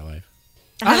about that life.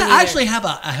 haven't I either. actually have a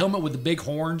helmet with the big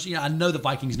horns. I know the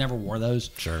Vikings never wore those.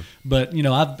 Sure. But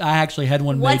I actually had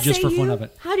one What made just say for fun you? of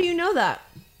it. How do you know that?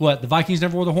 What, the Vikings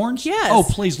never wore the horns? Yes. Oh,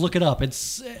 please look it up.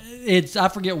 It's I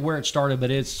forget where it started,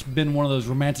 but it's been one of those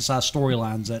romanticized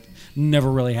storylines that never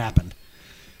really happened.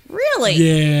 Really?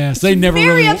 Yes, they never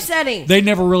very really upsetting. They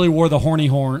never really wore the horny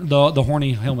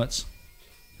helmets.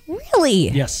 Really?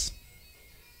 Yes.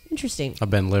 Interesting. I've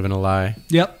been living a lie.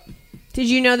 Yep. Did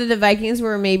you know that the Vikings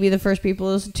were maybe the first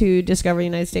people to discover the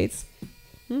United States?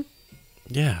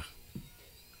 Yeah.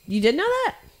 You did know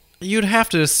that? You'd have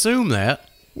to assume that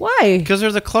Why? because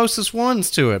they're the closest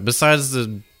ones to it, besides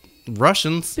the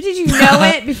Russians. But did you know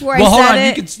it before Well, I hold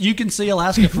said on. it? You can see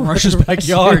Alaska from Russia's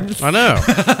backyard. I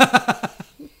know.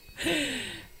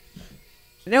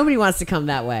 Nobody wants to come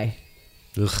that way.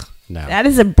 Ugh, no. That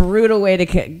is a brutal way to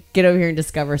get over here and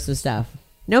discover some stuff.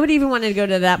 Nobody even wanted to go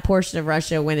to that portion of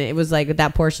Russia when it was like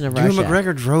that portion of Ewan Russia.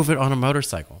 McGregor drove it on a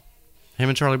motorcycle. Him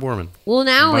and Charlie Borman. Well,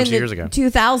 now a bunch in of years the ago.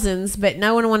 2000s, but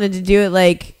no one wanted to do it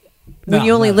like when No,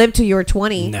 you only no. lived till you were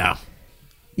 20. No.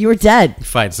 You were dead.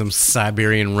 Fight some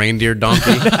Siberian reindeer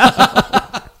donkey.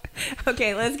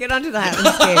 Okay, let's get on to the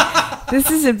Highlands game. This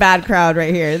is a bad crowd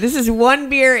right here. This is one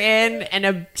beer in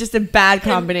and just a bad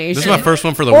combination. This is my first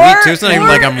one for the week, too. It's not even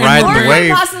like I'm riding the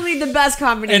wave. Possibly the best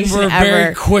combination And we're ever.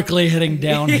 very quickly heading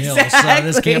downhill, so this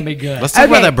Exactly. can't be good. Let's talk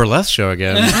about Okay. that burlesque show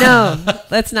again. No,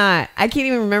 let's not. I can't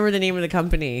even remember the name of the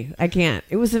company. I can't.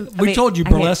 It was. We told you I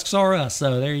can't. burlesques are us,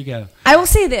 so there you go. I will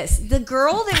say this: the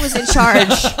girl that was in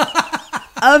charge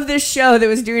of this show that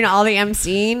was doing all the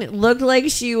emceeing looked like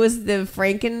she was the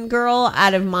Franken girl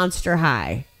out of Monster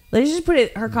High. Let's just put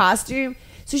it her costume.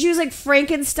 So she was like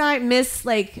Frankenstein, Miss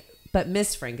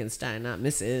Frankenstein, not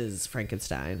Mrs.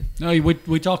 Frankenstein. No,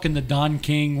 we talking the Don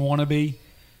King wannabe.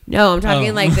 No, I'm talking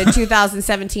Oh. like the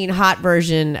 2017 hot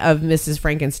version of Mrs.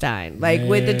 Frankenstein, like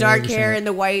with the Yeah, dark I've seen hair it. and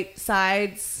the white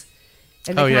sides.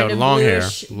 And the Oh, yeah, kind of long hair.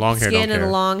 bluish Long hair, skin don't and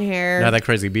care. long hair. Now that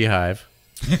crazy beehive.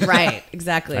 Right,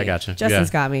 exactly. I gotcha. Justin's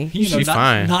Yeah. got me. She's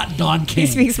fine. Not Don King.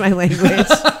 He speaks my language.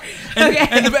 Okay.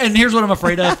 And here's what I'm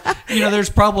afraid of. There's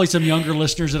probably some younger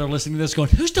listeners that are listening to this going,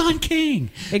 "Who's Don King?"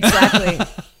 Exactly.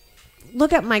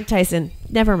 Look up Mike Tyson.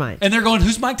 Never mind. And they're going,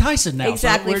 "Who's Mike Tyson now?"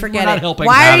 Exactly, So forget we're not it. helping.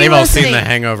 Why are you They've all seen listening? The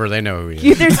Hangover. They know who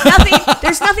he is.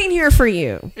 There's nothing here for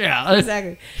you. Yeah.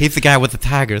 Exactly. He's the guy with the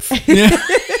tigers.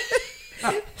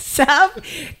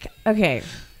 Okay.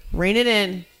 Rein it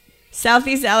in.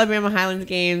 Southeast Alabama Highlands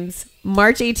Games,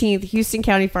 March 18th, Houston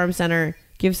County Farm Center.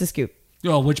 Give us a scoop.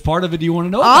 Oh, which part of it do you want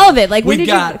to know? All about? of it. Like, when We've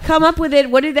did you come up with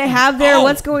it? What did they have there? Oh.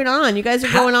 What's going on? You guys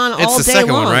are going on It's all the day second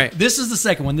long. one, right? This is the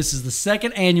second one. This is the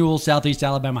second annual Southeast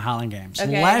Alabama Highland Games.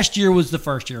 Okay. Last year was the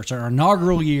first year. It's our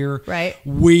inaugural year. Right.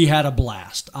 We had a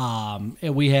blast.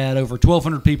 We had over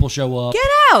 1,200 people show up. Get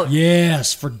out.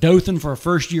 Yes, for Dothan for a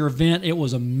first year event, it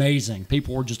was amazing.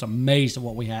 People were just amazed at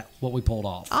what we pulled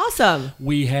off. Awesome.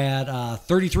 We had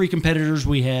 33 competitors.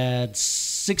 We had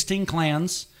 16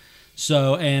 clans.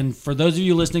 So, and for those of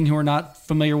you listening who are not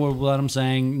familiar with what I'm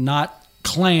saying, not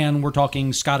clan, we're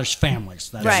talking Scottish families.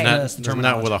 That's, Right. That's the Not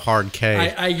terminology. with a hard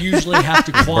K. I usually have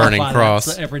to qualify Burning cross.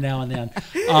 that every now and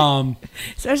then.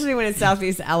 Especially when it's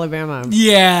Southeast Alabama.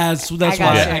 Yes, that's I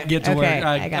why gotcha. I get to Okay, where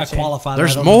I I gotcha. qualify.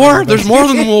 There's that on the more. regular There's basis. more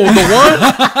than the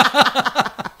one.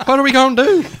 What are we gonna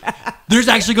do? There's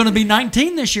actually going to be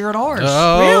 19 this year at ours.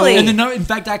 Oh. Really? And in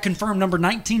fact, I confirmed number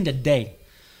 19 today.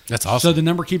 That's So awesome. the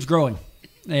number keeps growing.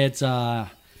 It's The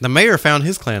mayor found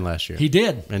his clan last year he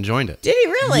did. and joined it. Did he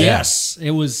really? Yes,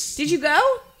 it was. Did you go?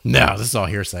 No, this is all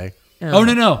hearsay. Oh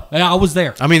no, I was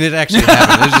there. I mean, it actually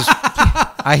happened. It's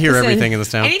just I hear everything in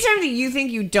this town. Anytime that you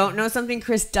think you don't know something,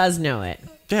 Chris does know it.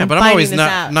 Yeah, but I'm finding always this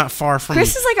out. not far from.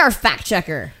 Chris is like our fact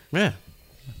checker. Yeah,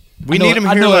 we I know, need him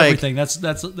I here. know Like everything. That's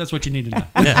what you need to know.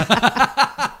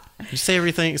 you say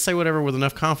everything, say whatever with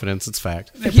enough confidence. It's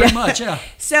fact. Yeah, pretty much, yeah.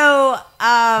 So,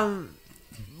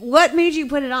 what made you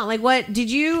put it on? Like, what did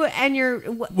you and your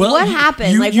what Well,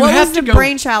 happened? you- Like, you what have was to the go-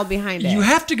 brainchild behind it? You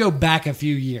have to go back a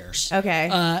few years. Okay.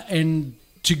 And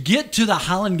to get to the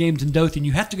Highland Games in Dothan,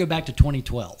 you have to go back to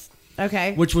 2012,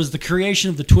 Okay, which was the creation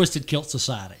of the Twisted Kilt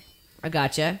Society. I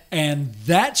gotcha. And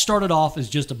that started off as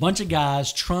just a bunch of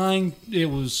guys it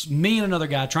was me and another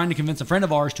guy trying to convince a friend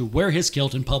of ours to wear his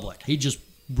kilt in public. He just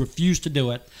refused to do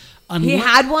it. He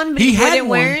had one, but he wouldn't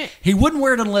wear it? He wouldn't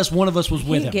wear it unless one of us was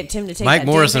with You him. get Tim to take Mike that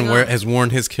damn Morrison thing off. has worn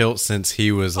his kilt since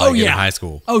he was like in high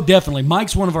school. Oh, definitely.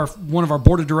 Mike's one of our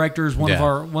board of directors. One of Yeah.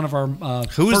 our.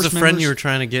 Who was the first friend members. you were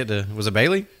trying to get to? Was it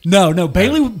Bailey? No.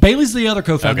 Bailey's the other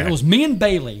co-founder. Okay. It was me and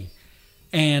Bailey,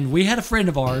 and we had a friend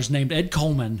of ours named Ed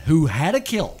Coleman who had a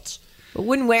kilt. But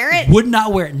wouldn't wear it. Would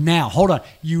not wear it. Now, hold on.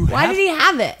 Why did he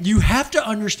have it? You have to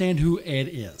understand who Ed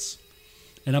is.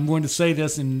 And I'm going to say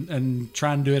this and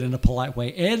try and do it in a polite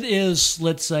way. Ed is,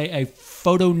 let's say, a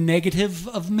photo negative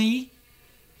of me.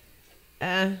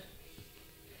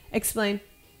 Explain.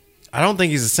 I don't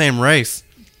think he's the same race.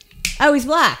 Oh, he's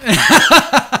black.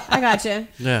 I gotcha.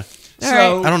 Yeah, All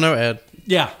right. I don't know Ed,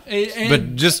 Yeah.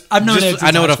 but just I've known Ed since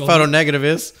I know high what a school. photo negative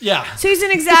is. Yeah. So he's a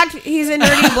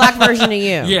nerdy black version of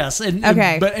you. Yes.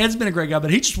 Okay. But Ed's been a great guy,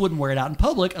 but he just wouldn't wear it out in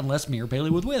public unless me or Bailey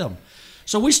was with him.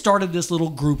 So we started this little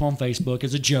group on Facebook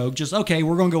as a joke. Just, okay,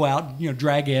 we're going to go out,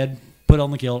 drag Ed, put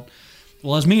on the kilt.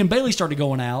 Well, as me and Bailey started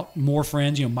going out, more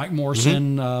friends, Mike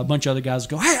Morrison, a bunch of other guys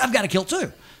go, hey, I've got a kilt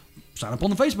too. Sign up on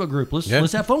the Facebook group. Let's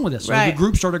have fun with this. So Right. the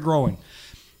group started growing.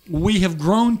 We have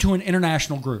grown to an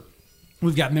international group.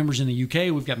 We've got members in the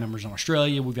UK. We've got members in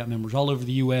Australia. We've got members all over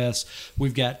the US.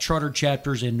 We've got chartered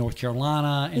chapters in North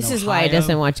Carolina. This is why he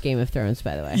doesn't watch Game of Thrones,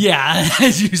 by the way. Yeah,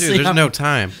 as you Dude, see, there's no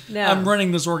time. No. I'm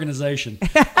running this organization.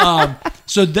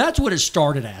 So that's what it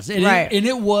started as. And, Right.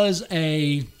 it was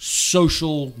a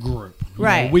social group. You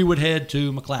Right. know, we would head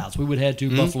to McLeod's. We would head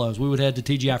to Buffalo's. We would head to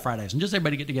TGI Fridays. And just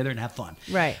everybody get together and have fun.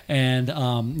 Right. And,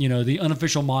 the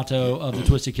unofficial motto of the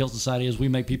Twisted Kilt Society is we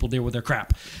make people deal with their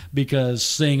crap. Because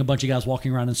seeing a bunch of guys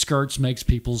walking around in skirts makes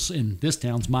people's, in this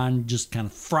town's mind, just kind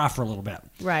of fry for a little bit.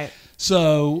 Right.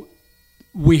 So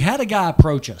we had a guy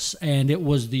approach us, and it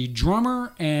was the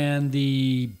drummer and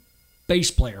the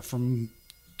bass player from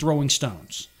Throwing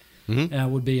Stones. It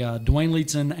would be Dwayne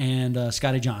Leeson and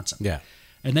Scotty Johnson. Yeah.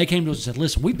 And they came to us and said,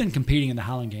 listen, we've been competing in the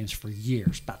Highland Games for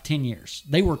years, about 10 years.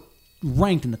 They were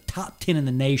ranked in the top 10 in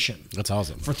the nation That's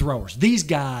awesome. for throwers. These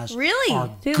guys Really? are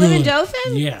Do they live in good.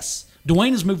 Dothan? Yes. Dwayne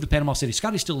has moved to Panama City.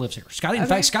 Scotty still lives here. In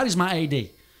fact, Scotty's my AD.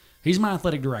 He's my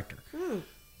athletic director.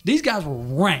 These guys were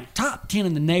ranked top 10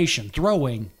 in the nation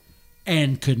throwing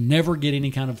and could never get any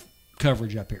kind of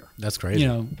coverage up here. That's crazy.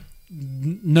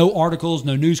 No articles,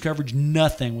 no news coverage,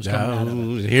 nothing was coming out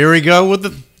of it. Here we go with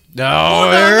the. No,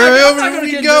 I'm not here gonna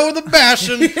we get go with the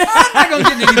bashing. I'm not going to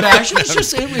get any bash. It's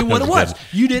just what it was. good.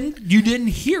 You didn't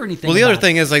hear anything. Well, the other about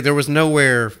thing is like there was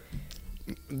nowhere.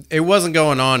 It wasn't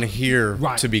going on here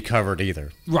Right. to be covered either.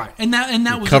 it. Right, and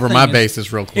that was Cover the my thing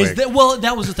bases real quick. that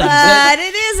was the thing. But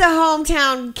it is a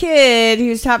hometown kid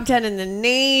who's top 10 in the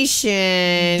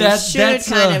nation. Should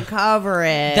kind of cover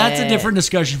it. That's a different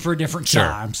discussion for a different Sure.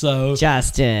 time. So,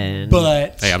 Justin.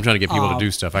 but Hey, I'm trying to get people to do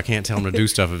stuff. I can't tell them to do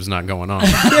stuff if it's not going on.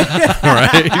 All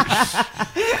right.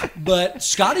 But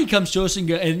Scotty comes to us and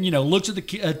looks at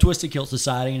the Twisted Kilt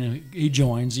Society and he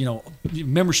joins.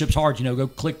 Membership's hard. Go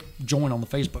click join on the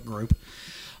Facebook group.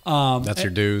 That's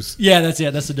your dues. Yeah, that's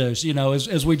it. That's the dose.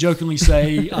 As we jokingly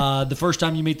say, the first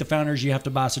time you meet the founders, you have to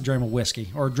buy us a dram of whiskey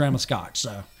or a dram of scotch,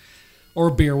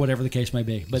 or beer, whatever the case may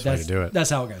be. But That's the way to do it.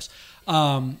 That's how it goes.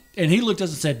 And he looked at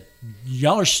us and said,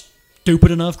 "Y'all are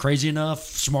stupid enough, crazy enough,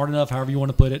 smart enough, however you want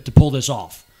to put it, to pull this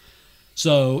off."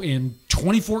 So in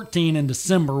 2014 in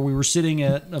December, we were sitting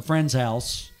at a friend's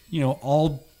house,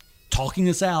 all talking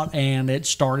this out, and it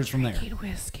started from there. Need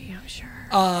whiskey, I'm sure.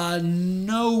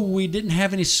 No, we didn't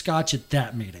have any scotch at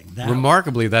that meeting.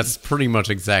 Remarkably, that's pretty much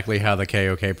exactly how the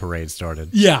KOK parade started.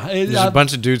 Yeah. There's a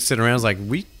bunch of dudes sitting around like,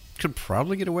 we could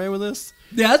probably get away with this.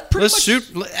 Yeah, that's pretty Let's much.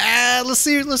 shoot. Let's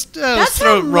see. Let's That's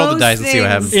how roll the dice most and see what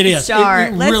happens. things It is.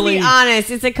 Start. It Let's really- be honest.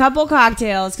 It's a couple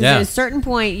cocktails because Yeah. at a certain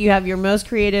point you have your most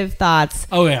creative thoughts.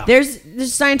 Oh, yeah.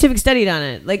 There's scientific study on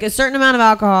it. Like a certain amount of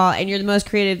alcohol, and you're the most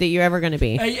creative that you're ever going to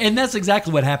be. And that's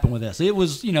exactly what happened with this. It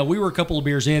was, we were a couple of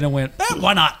beers in and went,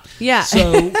 why not? Yeah.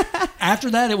 So after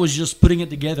that, it was just putting it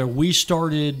together. We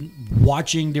started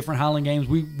watching different Highland Games.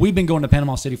 We've been going to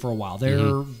Panama City for a while.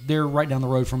 They're right down the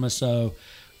road from us, so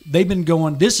they've been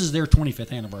going. This is their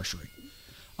 25th anniversary.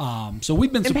 So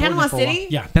we've been supporting Panama them for a while. City?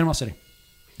 Yeah, Panama City.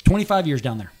 25 years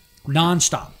down there,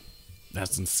 nonstop.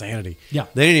 That's insanity. Yeah.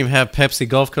 They didn't even have Pepsi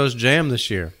Gulf Coast Jam this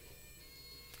year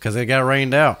because it got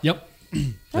rained out. Yep.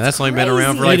 And that's only been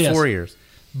around for crazy. like It is. 4 years.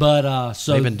 But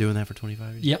so They've been doing that for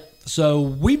 25 years. Yep. So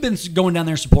we've been going down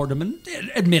there supporting them,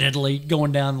 and admittedly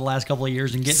going down the last couple of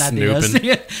years and getting ideas. Snooping.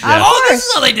 Yeah. Yeah. Oh, this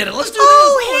is how they did it. Let's do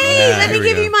Oh, this. hey, Yeah, let me here we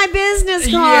give go. you my business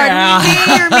card. Yeah.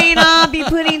 We may or may not be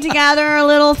putting together a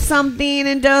little something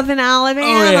in Dothan, Alabama.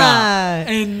 Oh yeah.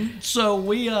 And so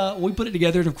we put it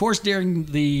together, and of course during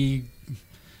the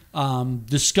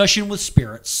discussion with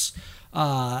spirits,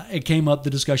 it came up the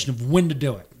discussion of when to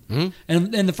do it.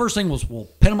 And the first thing was, well,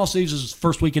 Panama City is the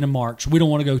first weekend in March. We don't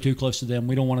want to go too close to them.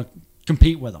 We don't want to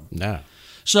compete with them. No.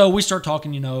 So we start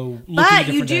talking, looking at But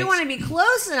you different do dates. want to be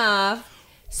close enough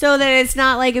so that it's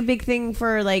not like a big thing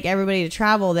for like everybody to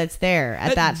travel that's there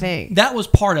at that thing. That was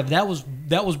part of that was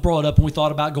brought up, and we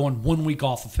thought about going 1 week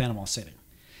off of Panama City.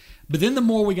 But then the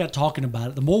more we got talking about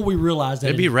it, the more we realized that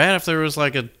It'd be rad if there was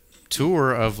like a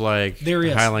tour of like there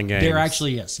is Highland Games. There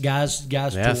actually is guys Yeah,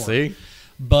 tour. see?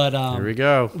 But Here we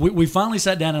go. We finally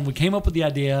sat down and we came up with the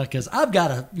idea because I've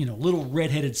got a little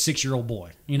redheaded 6-year-old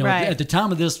boy. Right. At the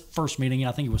time of this first meeting,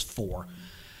 I think he was 4,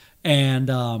 and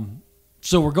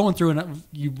so we're going through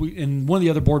and one of the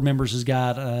other board members has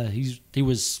got he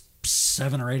was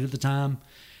 7 or 8 at the time,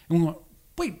 and we went,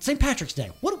 wait, St. Patrick's Day,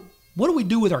 what do we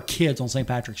do with our kids on St.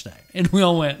 Patrick's Day? And we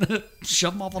all went,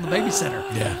 shove them off on the babysitter.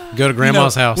 Yeah. Go to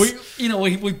grandma's house.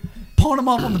 We pawn them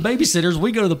off on the babysitters.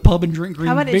 We go to the pub and drink green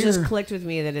How about beer. it just clicked with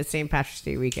me that it's St. Patrick's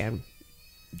Day weekend?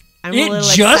 I'm It a little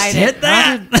just excited. hit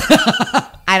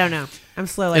that. I don't know. I'm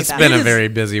slow like It's that. been a is- very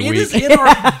busy It week. is in our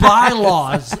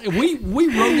bylaws. We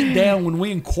wrote it down when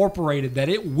we incorporated that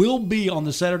it will be on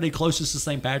the Saturday closest to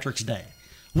St. Patrick's Day.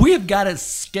 We have got it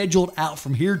scheduled out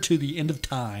from here to the end of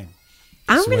time.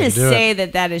 I'm the way going to to do say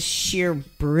that is sheer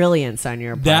brilliance on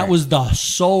your part. That was the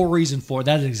sole reason for it.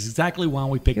 That is exactly why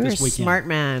we picked You're this a weekend. smart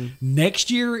man.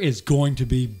 Next year is going to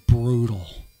be brutal.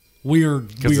 We are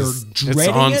Because dreading it's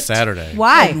on it. Saturday.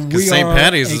 Why? And Because we St. are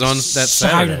Patty's is on that excited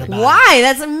Saturday. about it. Why?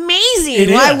 That's amazing. It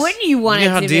Why is. wouldn't you want You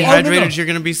know how it to be? dehydrated you're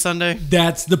going to be Sunday?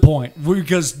 That's the point.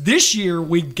 Because this year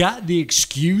we got the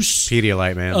excuse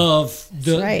Pedialyte, man. of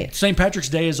the That's right. St. Patrick's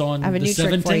Day is on I have a the new trick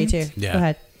for you 17th. too. Yeah. Go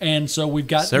ahead. And so we've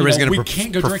got, So everybody's we gonna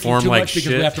can't go drinking perform too like much because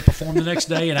we shit. have to perform the next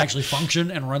day and actually function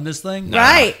and run this thing.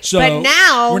 Right. So But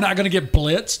now, we're not going to get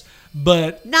blitzed.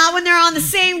 But not when they're on the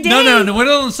same day. no, we're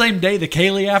not on the same day. The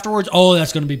Kaylee afterwards. Oh,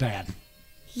 that's going to be bad.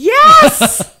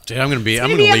 Yes. Dude, I'm going to It's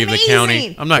gonna leave be the county.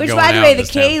 amazing. I'm not Which, going by the out way, in the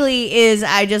this town. Kaylee is.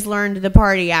 I just learned the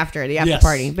party after the after Yes.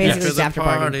 party. Basically, After it's the after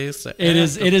party. party.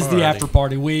 It is the after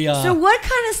party. We So what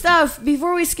kind of stuff,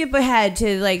 before we skip ahead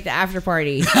to like the after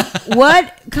party,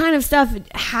 what kind of stuff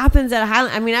happens at a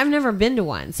Highland? I mean, I've never been to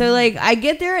one. So like I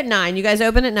get there at 9. You guys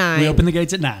open at 9. we open the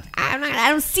gates at 9. I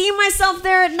don't see myself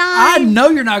there at 9. I know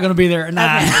you're not going to be there at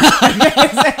 9.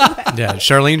 Yeah,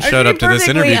 Charlene showed being up to this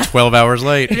perfectly- interview 12 hours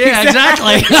late. Yeah,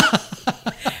 exactly.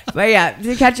 But yeah,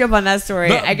 to catch you up on that story,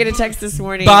 But- I get a text this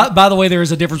morning. by the way, there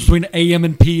is a difference between AM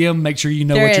and PM. Make sure you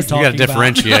know There what you're is. talking You got to about.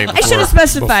 differentiate. I should have before-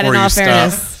 specified in before all you stop.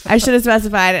 fairness. I should have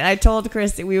specified it. I told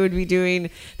Chris that we would be doing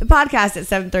the podcast at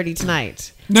 7:30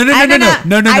 tonight. No.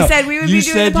 I said we would You be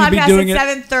doing said the you'd be podcast doing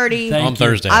at it- 7:30 Thank On you.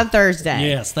 Thursday. on Thursday.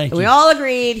 Yes, thank We you. all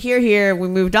agreed. Here. We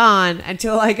moved on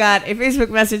until I got a Facebook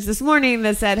message this morning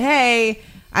that said, "Hey,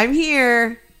 I'm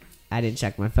here." I didn't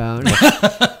check my phone.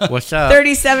 What's up?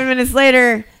 37 minutes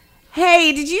later,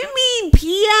 "Hey, did you mean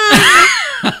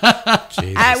PM?"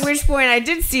 Jesus. At which point I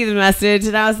did see the message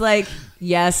and I was like,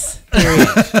 "Yes." Period.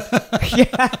 Yeah.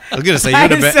 I was gonna say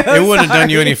I'm it wouldn't have so done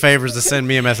you sorry. any favors to send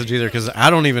me a message either, because I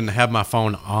don't even have my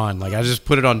phone on. Like I just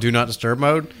put it on do not disturb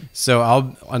mode,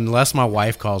 so unless my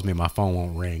wife calls me, my phone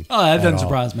won't ring. Oh, that at doesn't all.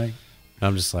 surprise me.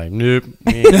 I'm just like, nope,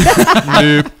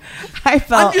 nope. I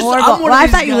felt horrible. Well, I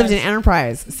thought you lived in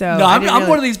Enterprise, so no, I'm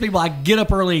one of these people. I get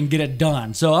up early and get it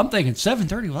done. So I'm thinking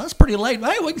 7:30. Well, that's pretty late.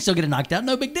 Hey, we can still get it knocked out.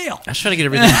 No big deal. I try to get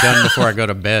everything done before I go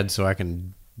to bed so I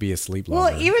can be asleep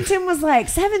longer. Well, even Tim was like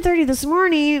 7:30 this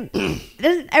morning.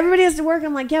 Everybody has to work.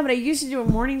 I'm like, yeah, but I used to do a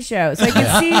morning show, so I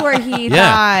could see where he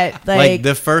thought like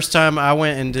the first time I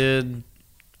went and did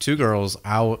Two Girls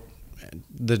out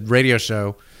the radio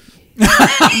show.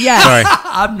 Yeah, Sorry,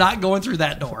 I'm not going through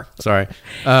that door. sorry.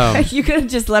 you could have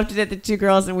just left it at the Two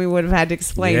Girls, and we would have had to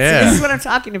explain. Yeah. So this is what I'm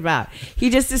talking about. He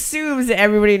just assumes that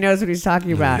everybody knows what he's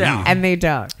talking about, Yeah. and they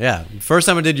don't. Yeah, first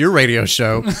time I did your radio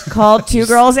show, Called Two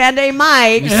Girls and a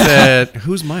Mike. you said,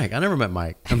 "Who's Mike?" I never met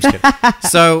Mike. I'm just kidding.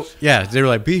 So yeah, they were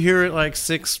like, "Be here at like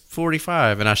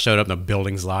 6:45," and I showed up, and the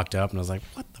building's locked up, and I was like,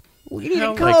 "What the?" We need a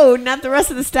hell? code. Not the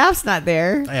rest of the staff's not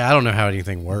there. Hey, I don't know how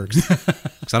anything works.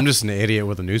 Because I'm just an idiot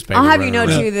with a newspaper. I'll have you know,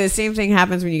 running around. too, the same thing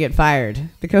happens when you get fired.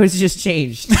 The code's just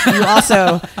changed. You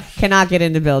also cannot get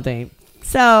in the building.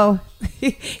 So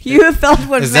you have felt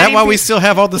what Is that many why we people- still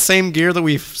have all the same gear that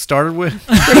we started with?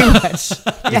 pretty much.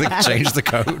 They changed the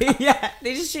code. Yeah,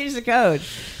 they just changed the code.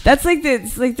 That's like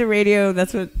the radio.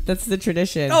 That's the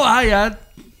tradition. Oh, Yeah,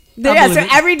 believe so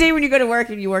it. every day when you go to work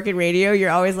and you work in radio,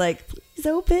 you're always like, please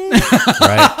open.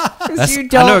 Right. That's, you I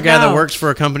don't know a guy that know. works for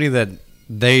a company that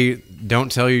they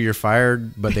don't tell you you're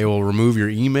fired, but they will remove your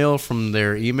email from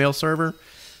their email server.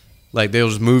 Like they'll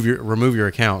just remove your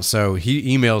account. So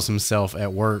he emails himself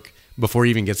at work before he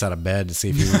even gets out of bed to see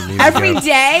if he needs to Every go.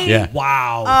 day? Yeah.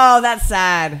 Wow. Oh, that's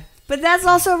sad. But that's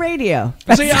also radio.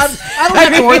 See, I don't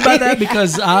have to worry about that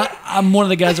because I'm one of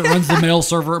the guys that runs the mail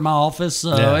server at my office.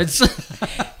 So Yeah. it's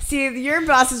See, your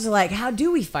bosses are like, how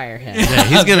do we fire him? Yeah,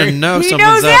 he's gonna know He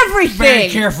something's knows up. everything. very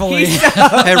carefully.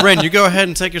 Hey, Wren, you go ahead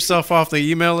and take yourself off the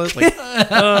email list. Like,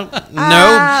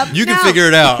 no, you can no. figure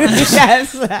it out.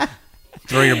 Yes.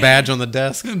 Throw your badge on the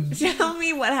desk. Tell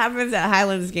me what happens at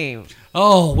Highlands game.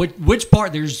 Oh, which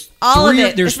part? There's All of three,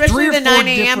 it, There's especially 3 or the 4 9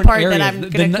 a.m. different part that areas. I'm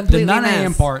gonna the completely 9 a.m.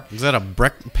 miss. part. Is that a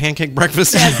pancake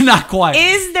breakfast? Not quite.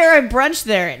 Is there a brunch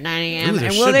there at 9 a.m.? Ooh, there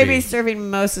And will should they be. be serving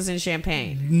mimosas and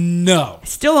champagne? No.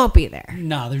 Still won't be there.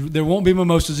 No, there won't be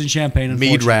mimosas and champagne.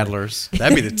 Mead unfortunately. rattlers.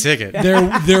 That'd be the ticket.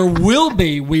 There will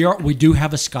be. We do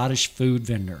have a Scottish food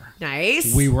vendor.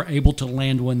 Nice. We were able to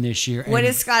land one this year. What and-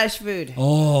 is Scottish food?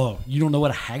 Oh, you don't know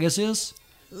what a haggis is?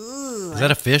 Is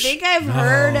that a I fish? think I've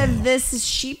heard of this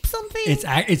sheep something.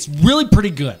 It's really pretty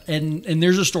good. And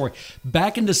there's a story.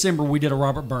 Back in December, we did a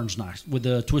Robert Burns night with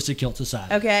the Twisted Kilts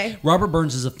Society. Okay. Robert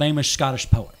Burns is a famous Scottish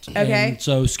poet. Okay. And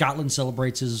so Scotland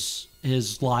celebrates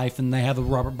his life, and they have a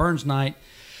Robert Burns night.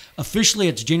 Officially,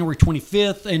 it's January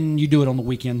 25th, and you do it on the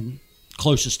weekend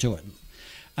closest to it.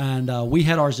 And we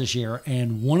had ours this year,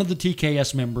 and one of the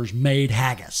TKS members made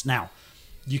haggis. Now,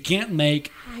 you can't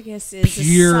make haggis is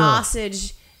pure- a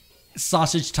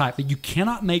sausage. type, but you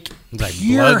cannot make Like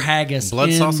pure blood- haggis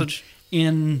blood sausage?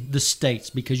 in the States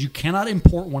because you cannot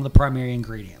import one of the primary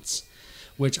ingredients,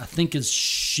 which I think is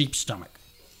sheep stomach.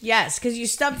 Yes, because you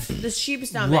stuff the sheep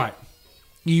stomach. Right.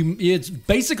 It's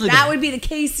basically That would be the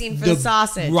casing for the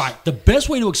sausage. Right. The best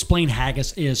way to explain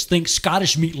haggis is think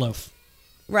Scottish meatloaf.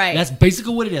 Right. That's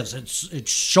basically what it is. It's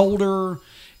shoulder.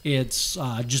 It's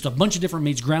just a bunch of different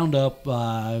meats ground up.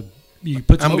 You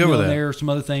put some I'm good oatmeal with in that. there, some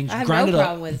other things. I have grind no it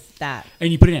problem up, with that.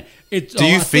 and you put it in. Do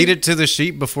you feed it to the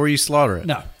sheep before you slaughter it?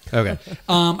 No. Okay.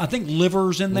 I think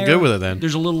liver's in there. good with it then.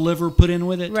 There's a little liver put in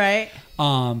with it. Right.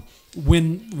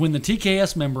 When the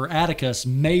TKS member Atticus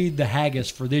made the haggis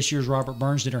for this year's Robert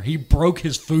Burns dinner, he broke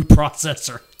his food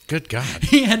processor. Good God.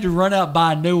 He had to run out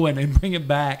buy a new one and bring it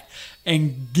back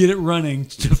and get it running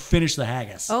to finish the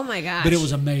haggis. Oh my gosh. But it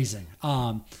was amazing.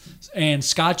 And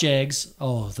Scotch eggs.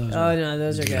 Oh, those. Oh Are, no,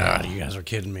 those are good. God, you guys are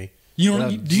kidding me. you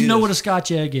don't, do you know what a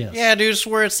Scotch egg is? Yeah, dude, it's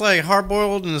where it's like hard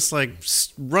boiled and it's like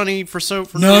runny for soap.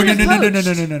 For No.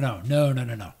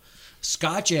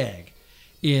 Scotch egg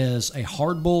is a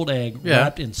hard boiled egg Yeah.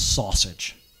 wrapped in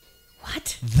sausage.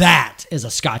 What? That is a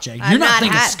Scotch egg. You're not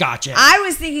thinking Scotch egg. I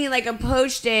was thinking like a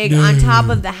poached egg on top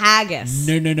of the haggis.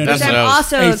 No. That's Which what I'm I was-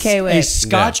 also okay with. A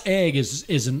Scotch egg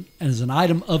is an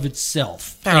item of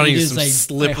itself. I don't It need is some a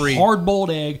slippery- hard boiled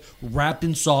egg wrapped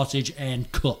in sausage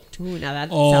and cooked. Ooh, now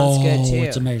that sounds good too.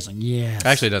 It's amazing. Yes.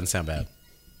 Actually, it doesn't sound bad.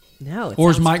 No, it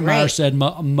Or as sounds Mike Meyer great. said,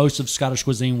 most of Scottish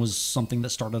cuisine was something that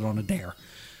started on a dare.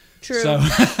 True. So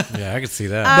Yeah, I could see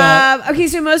that. Okay,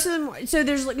 so most of them. So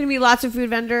there's going to be lots of food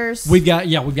vendors. we've got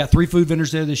 3 food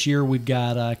vendors there this year. We've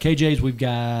got KJ's, we've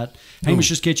got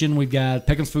Hamish's Kitchen, we've got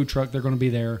Peckham's Food Truck. They're going to be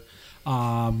there.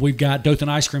 We've got Dothan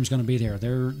Ice Cream's going to be there.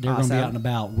 They're going to Awesome. be out and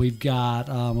about. We've got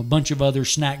a bunch of other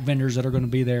snack vendors that are going to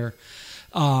be there.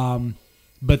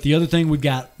 But the other thing, we've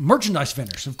got merchandise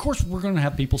vendors. Of course, we're going to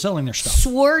have people selling their stuff.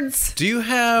 Swords. Do you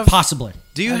have Possibly.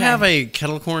 Do you have a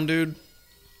kettle corn dude?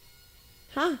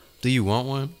 Huh? Do you want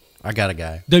one? I got a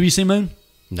guy. WC Moon?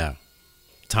 No.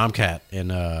 Tomcat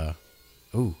and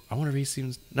ooh, I wonder if he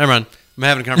seems. Never mind. I'm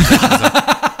having a conversation with him.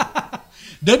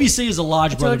 WC is a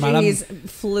lodge brother of Told mine. you he's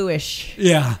fluish.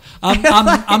 Yeah.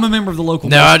 I'm a member of the local.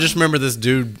 No, I just remember this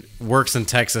dude works in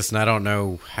Texas, and I don't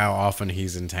know how often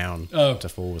he's in town to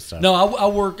fool with stuff. No,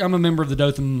 I'm a member of the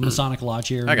Dothan Masonic Lodge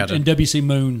here. I gotcha. And WC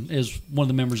Moon is one of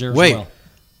the members there Wait, as well.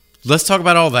 let's talk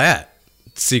about all that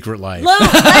secret life. No,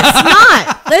 let's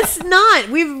not. Let's not.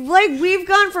 We've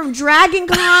gone from Dragon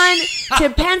Con to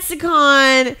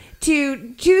Pensacon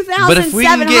to 2007 But if we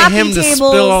can get hockey him to tables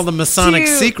spill all the Masonic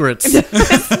to- secrets, It's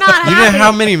not you know happening.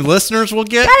 how many listeners we'll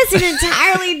get? That is an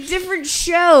entirely different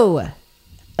show.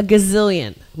 A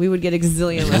gazillion. We would get a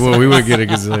gazillion listeners. Well, we would get a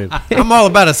gazillion. I'm all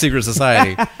about a secret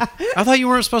society. I thought you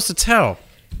weren't supposed to tell.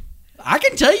 I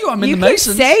can tell you I'm in You the could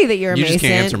Masons. say that you're a You Mason. just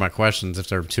can't answer my questions if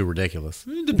they're too ridiculous.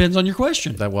 It depends on your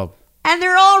question. And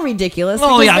they're all ridiculous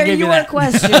Oh, because yeah, I'll they're give you your that.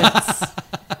 questions.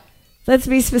 Let's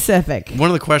be specific. One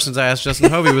of the questions I asked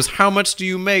Justin Hovey was, "How much do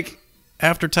you make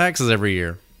after taxes every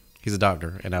year?" He's a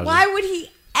doctor, and I was. Why would he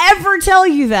ever tell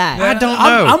you that? I don't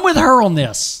know. I'm with her on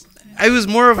this. It was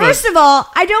more of First of all,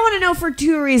 I don't want to know for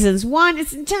two reasons. One,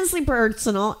 it's intensely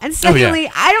personal. And secondly,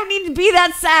 I don't need to be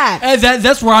that sad.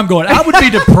 That's where I'm going. I would be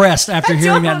depressed after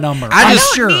hearing that number. I I'm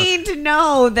don't sure. need to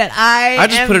know that I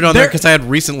just am, put it on there because I had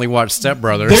recently watched Step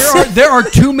Brothers. There are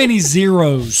too many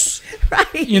zeros.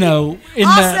 right. You know, in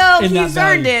also, that, in he's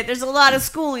that earned value. it. There's a lot of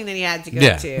schooling that he had to go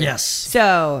Yeah. to. Yes.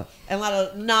 So, a lot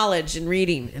of knowledge and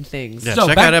reading and things. Yeah, So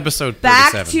check back- out episode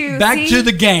Back 37. to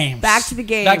the games. Back to the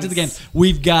games. Back to the games.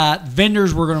 We've got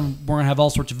vendors. We're gonna have all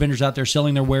sorts of vendors out there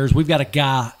selling their wares. We've got a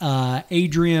guy,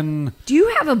 Adrian. Do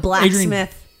you have a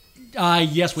blacksmith?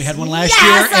 Yes, we had one last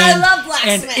Yes, year. I And, love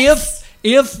blacksmiths. And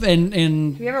if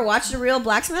and Have you ever watched a real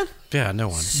blacksmith? Yeah, no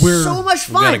one. we're So much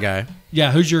We got fun. a guy,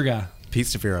 yeah, who's your guy? Pete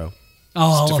Stafiro. Oh,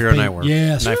 I love Stafiro Pete. Nightwork.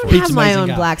 Yes, Knife I work. don't Pete's have my amazing own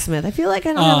guy. blacksmith. I feel like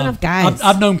I don't have enough guys.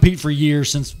 I've known Pete for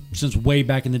years since way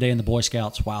back in the day in the Boy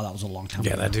Scouts. Wow, that was a long time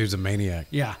Yeah, ago. that dude's a maniac.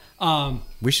 Yeah.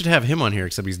 We should have him on here,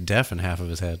 except he's deaf in half of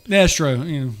his head. That's true.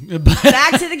 You know, but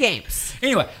Back to the games.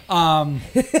 anyway,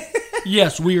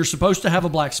 yes, we are supposed to have a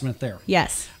blacksmith there.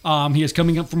 Yes. He is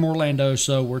coming up from Orlando,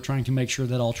 so we're trying to make sure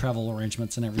that all travel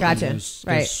arrangements and everything Gotcha. goes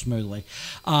Right. smoothly.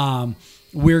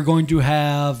 We're going to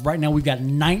have, right now we've got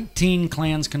 19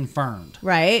 clans confirmed.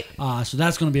 Right. So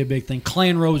that's going to be a big thing.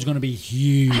 Clan Row is going to be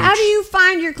huge. How do you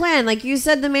find your clan? Like you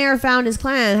said, the mayor found his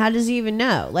clan. How does he even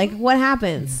know? Like, what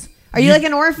happens? Are you like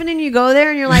an orphan and you go there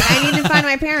and you're like, I need to find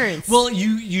my parents? Well,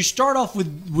 you start off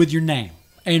with your name,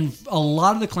 and a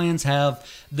lot of the clans have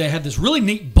this really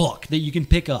neat book that you can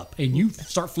pick up, and you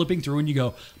start flipping through, and you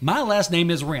go, my last name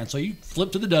is Wren. So you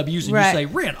flip to the W's and Right. you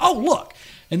say Wren. Oh, look.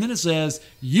 And then it says,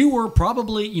 you were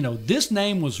probably, this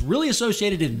name was really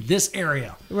associated in this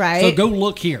area. Right. So go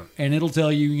look here. And it'll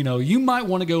tell you, you might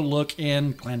want to go look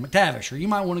in Clan McTavish, or you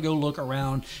might want to go look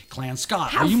around Clan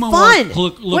Scott. How or you might fun. want to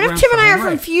look What if around Tim and I Clan are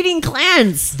from Ray. feuding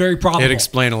clans? Very probable. It'd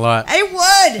explain a lot.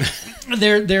 I would.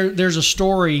 There's a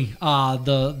story.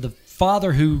 The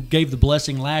father who gave the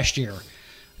blessing last year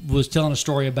was telling a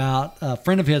story about a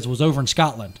friend of his was over in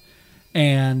Scotland,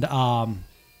 and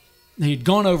he'd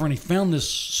gone over and he found this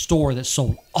store that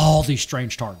sold all these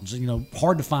strange tartans.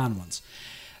 Hard to find ones.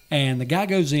 And the guy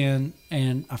goes in,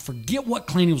 and I forget what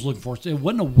clan he was looking for. It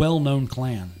wasn't a well-known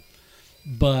clan,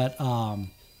 but the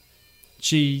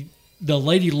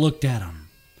lady looked at him,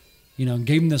 and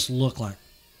gave him this look like,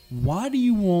 why do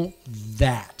you want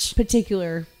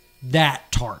Particular.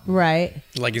 that tartan? Right.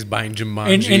 Like he's buying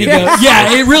Jumanji. And he goes,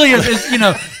 yeah, it really is.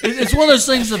 It's one of those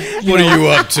things of, What are you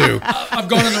up to? I've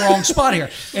gone in the wrong spot here.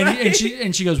 And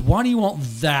she goes, why do you want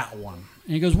that one?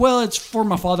 And he goes, well, it's for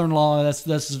my father-in-law. That's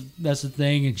the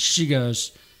thing. And she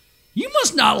goes, you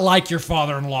must not like your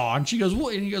father-in-law. And she goes,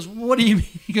 what? And he goes, what do you mean?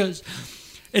 He goes,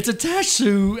 it's attached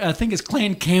to, I think it's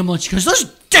Clan Campbell. And she goes, those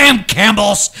damn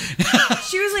Campbells.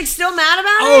 She was like still mad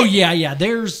about it? Oh, yeah.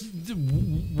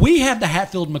 We have the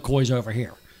Hatfield McCoys over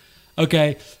here.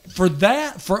 Okay. For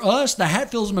us, the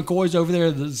Hatfields and McCoys over there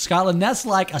in Scotland, that's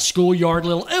like a schoolyard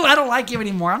little, oh, I don't like you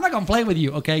anymore. I'm not going to play with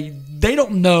you. Okay. They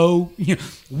don't know.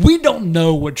 We don't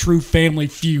know what true family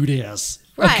feud is.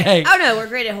 Right. Okay. Oh, no, we're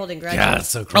great at holding grudges. God, that's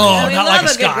so crazy. Oh, we not love like a a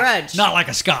good Scot. grudge. Not like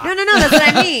a Scot. No, that's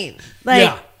what I mean.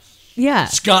 Like, yeah.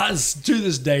 Scots, to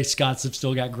this day, Scots have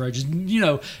still got grudges.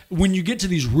 When you get to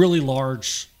these really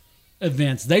large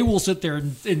events, they will sit there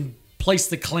and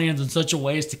placed the clans in such a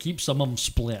way as to keep some of them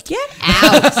split. Get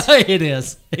out. It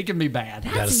is. It can be bad.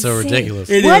 That is so insane. ridiculous.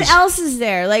 What else is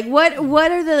there? Like what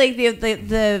are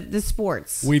the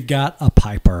sports? We've got a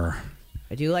piper.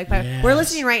 I do like piper. Yes. We're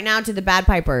listening right now to the Bad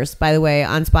Pipers, by the way,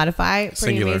 on Spotify. Pretty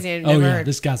Singular. amazing. Oh, Never yeah. heard.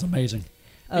 This guy's amazing.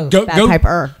 Bad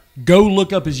Piper. Go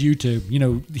look up his YouTube. You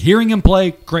know, hearing him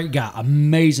play, great guy,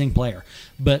 amazing player.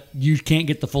 But you can't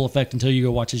get the full effect until you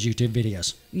go watch his YouTube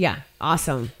videos. Yeah,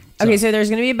 awesome. Okay, so there's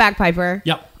going to be a bagpiper.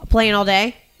 Yep. Playing all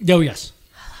day. Oh, yes.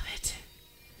 Love it.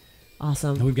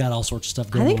 Awesome. We've got all sorts of stuff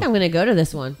going I on. think I'm going to go to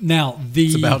this one. Now,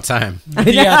 It's about time.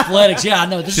 the athletics. Yeah, I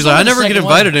know. This She's is like, I only the never get second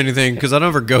invited one. to anything because I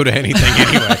never go to anything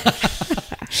anyway.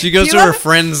 She goes You to her love it?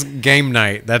 friend's game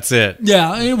night. That's it.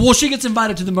 Yeah, well, she gets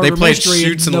invited to the murder play mystery.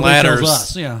 Chutes and nobody tells Ladders.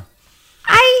 us. Yeah.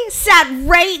 I sat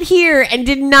right here and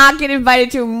did not get invited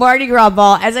to a Mardi Gras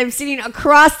ball as I'm sitting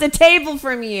across the table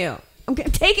from you. I'm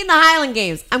taking the Highland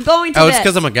Games. I'm going to Oh, this. it's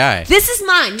because I'm a guy. This is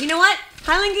mine. You know what?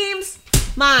 Highland Games,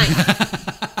 mine.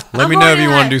 Let I'm me know going if you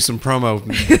to want that. to do some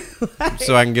promo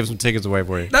so I can give some tickets away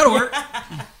for you. That'll work.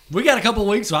 We got a couple of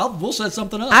weeks, so we'll set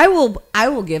something up. I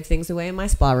will give things away in my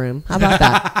spa room. How about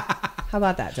that? How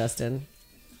about that, Justin?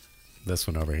 This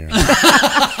one over here.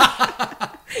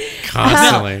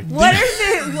 Constantly. What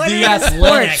are the the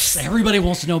athletics. sports? Everybody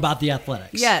wants to know about the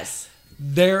athletics. Yes.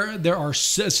 There are,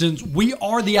 since we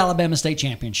are the Alabama State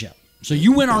Championship. So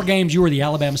you win our games, you are the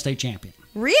Alabama State champion.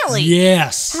 Really?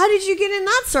 Yes. How did you get in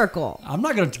that circle? I'm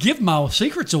not going to give my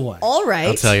secrets away. All right.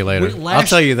 I'll tell you later. We- I'll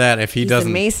tell you that if he He's doesn't.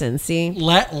 a Mason, see?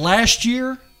 Last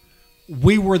year,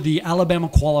 we were the Alabama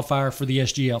qualifier for the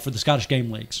SGL, for the Scottish Game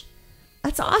Leagues.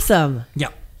 That's awesome. Yeah.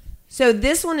 So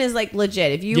this one is like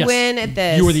legit. If you Yes. win at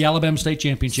this, You were the Alabama State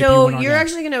Championship. so you win our you're game.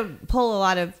 actually going to pull a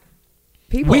lot of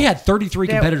people. We had 33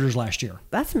 They- competitors last year.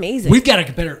 That's amazing. We've got a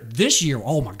competitor this year.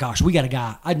 Oh my gosh, we got a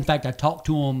guy. In fact, I talked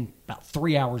to him about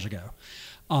 3 hours ago.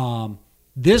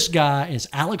 This guy is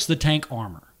Alex the Tank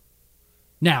Armor.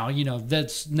 Now, you know,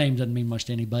 that name doesn't mean much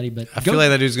to anybody, but I feel like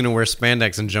that dude's going to wear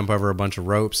spandex and jump over a bunch of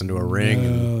ropes into a ring.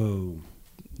 And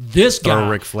this throw guy, a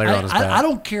Ric Flair on his back. I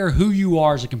don't care who you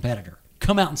are as a competitor.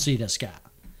 Come out and see this guy.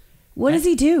 What does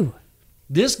he do?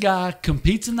 This guy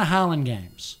competes in the Highland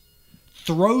Games,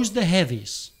 throws the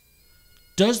heavies,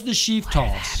 does the sheaf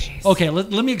toss. Okay, let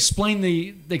me explain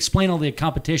all the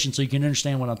competition so you can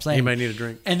understand what I'm saying. Anybody need a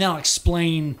drink? And then I'll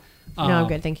explain. No, I'm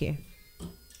good. Thank you.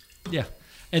 Yeah,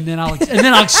 and then I'll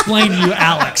explain to you,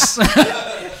 Alex.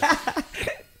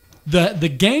 The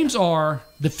games are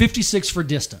the 56 for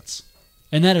distance,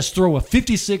 and that is throw a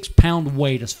 56-pound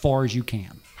weight as far as you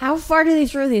can. How far do they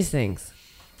throw these things?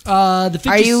 The 56,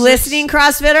 Are you listening,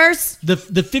 CrossFitters?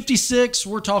 The 56,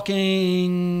 we're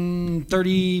talking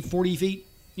 30, 40 feet,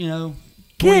 you know,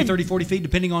 20, Good 30, 40 feet,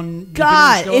 depending on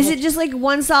God, depending on is skill it just like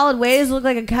one solid weight? Does it look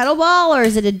like a kettlebell, or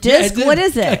is it a level. disc? Yeah, What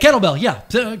is A it? kettlebell, yeah.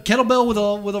 A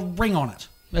kettlebell with a ring on it.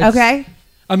 It's- Okay.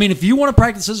 I mean, if you want to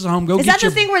practice this at home, go Is get that the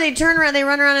your... thing where they turn around, they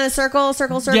run around in a circle,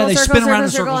 circle, Yeah, they spin around in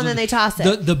circle, circles, and then they toss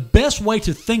it? The best way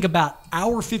to think about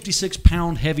our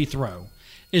 56-pound heavy throw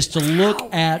is to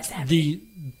look at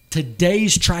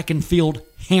today's track and field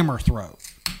hammer throw.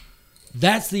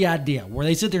 That's the idea, where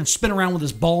they sit there and spin around with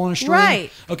this ball on a string.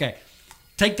 Right. Okay,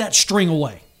 take that string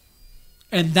away,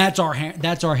 and that's our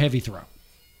heavy throw.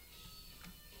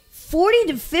 40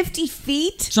 to 50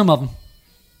 feet? Some of them,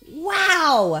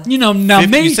 Wow. you know. Now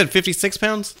 50, me, you said 56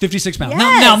 pounds? 56 pounds.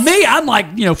 Yes. Now me, I'm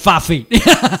like 5 feet. You're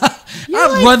I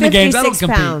like run the games. I don't 56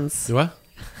 compete. pounds. Do I?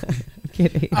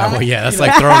 Kidding. Oh, well, yeah, that's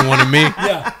like throwing one at me.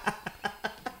 Yeah,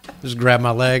 Just grab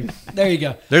my leg. there you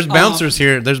go. There's bouncers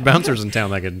here. There's bouncers in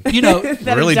town that could You know,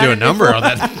 That really have do done a it number before.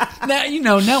 on that.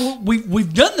 now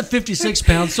we've done the 56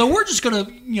 pounds, so we're just gonna,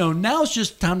 now it's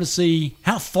just time to see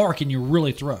how far can you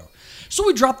really throw. So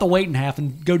we drop the weight in half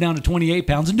and go down to 28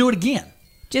 pounds and do it again,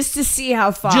 Just to see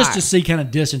how far. just to see kind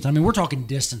of distance. I mean, we're talking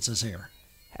distances here.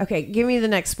 Okay, give me the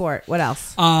next sport. What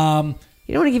else? Um,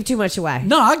 You don't want to give too much away.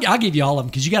 no, I'll give you all of them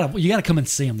because you gotta come and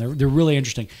see them. They're really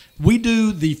interesting. We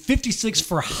do the 56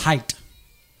 for height.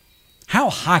 How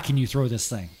high can you throw this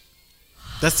thing?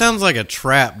 That sounds like a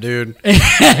trap, dude. I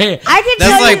can That's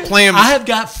tell like you. playing. I have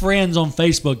got friends on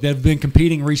Facebook that have been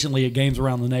competing recently at games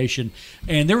around the nation,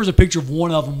 and there was a picture of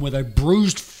one of them with a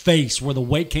bruised face where the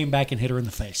weight came back and hit her in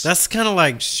the face. That's kind of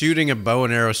like shooting a bow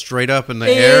and arrow straight up in the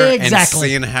air and Exactly.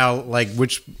 seeing how, like,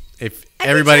 if I can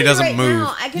everybody tell you doesn't right move.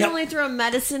 now, I can Yep. only throw a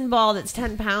medicine ball that's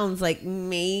 10 pounds, like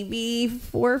maybe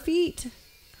 4 feet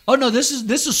Oh no, this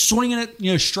is swinging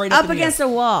it, straight up up in the against air. a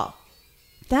wall.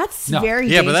 That's No. very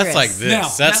Yeah, dangerous. but that's like this. Now-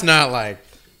 That's not like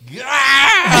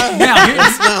Now,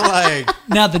 It's not like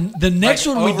now the next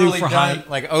one we do overly for done, height.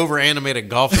 like over animated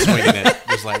golf swinging it.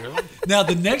 Just like Now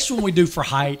the next one we do for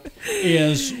height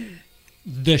is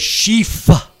the sheaf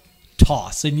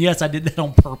toss, and yes, I did that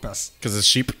on purpose. because it's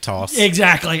sheep toss.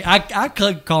 Exactly. I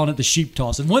could calling it the sheep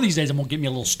toss, and one of these days I'm gonna get me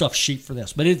a little stuffed sheep for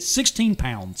this. But it's 16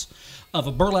 pounds of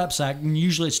a burlap sack, and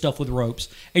usually it's stuffed with ropes,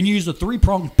 and you use a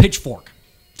 3-pronged pitchfork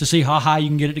to see how high you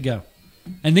can get it to go.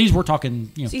 And these we're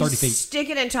talking, So 30 feet. Stick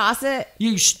it and toss it.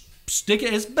 You stick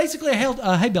it. It's basically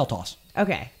a hay bale toss,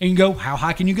 Okay. and you go. How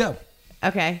high can you go?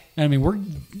 Okay. I mean, we're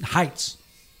heights.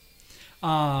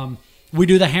 We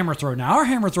do the hammer throw. Now, our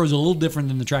hammer throw is a little different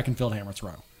than the track and field hammer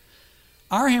throw.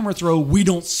 Our hammer throw, we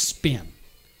don't spin.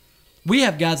 We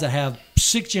have guys that have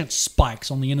 6-inch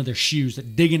spikes on the end of their shoes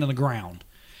that dig into the ground,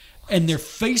 and they're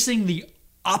facing the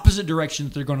opposite direction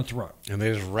that they're going to throw. And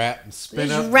they just wrap and They spin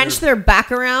just up. wrench their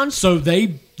back around. So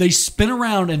they spin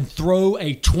around and throw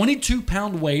a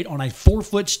 22-pound weight on a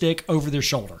 4-foot stick over their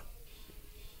shoulder.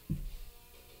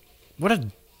 What a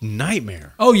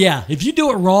nightmare. Oh, yeah. If you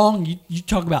do it wrong, you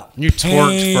talk about You torqued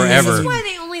pain. forever. That's why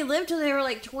they only lived till they were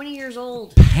like 20 years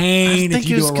old. Pain I if think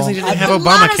you it do was it 'cause wrong. they didn't have A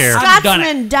lot of Obamacare. I've done it.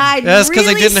 Scotsmen died That's because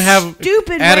really they didn't have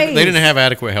stupid ways. They didn't have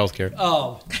adequate health care.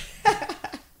 Oh,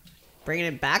 Bringing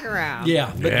it back around.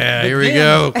 yeah. But Here we then-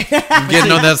 go. I'm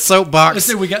getting on that soapbox. Let's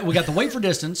see. We got the weight for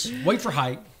distance, weight for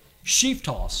height, sheaf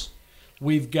toss.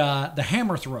 We've got the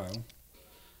hammer throw,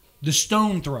 the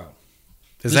stone throw.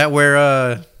 Is that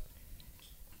where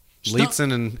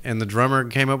Leetzen and the drummer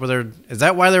came up with their? Is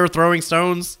that why they were throwing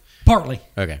stones? Partly.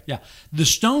 Okay. Yeah. The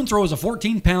stone throw is a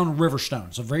 14-pound river stone.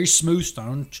 It's a very smooth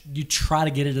stone. You try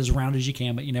to get it as round as you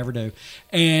can, but you never do.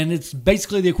 And it's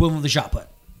basically the equivalent of the shot put.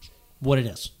 What it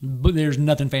is. But there's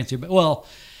nothing fancy about it. Well,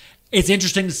 it's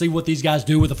interesting to see what these guys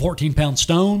do with a 14-pound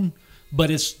stone, but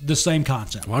it's the same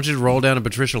concept. Why don't you roll down to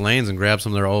Patricia Lane's and grab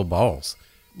some of their old balls?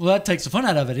 Well, that takes the fun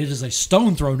out of it. It is a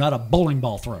stone throw, not a bowling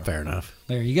ball throw. Fair enough.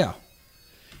 There you go.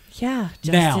 Yeah.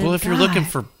 Now- Justin, Well, if you're God. looking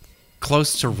for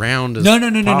close to round as No.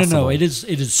 possible. It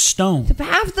is stone.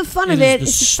 Half the fun It of is it the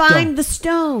is to stone. find the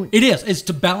stone. It is. It's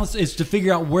to balance. It's to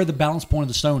figure out where the balance point of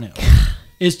the stone is.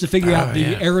 It's to figure out the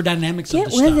yeah. aerodynamics Get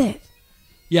of the with stone. it.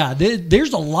 Yeah,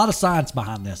 there's a lot of science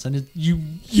behind this, and you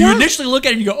Yeah. initially look at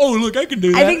it and you go, "Oh, look, I can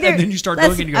do that," I think and then you start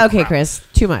doing it and you go, okay, "Crap." Chris,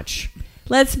 too much.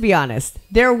 Let's be honest.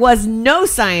 There was no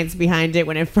science behind it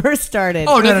when it first started.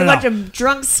 Oh, it was no, a no. bunch of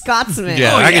drunk Scotsmen.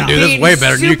 Yeah, I can do this being way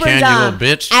better than you super can, you dumb. little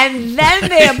bitch. And then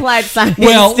they applied science.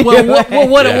 Well, to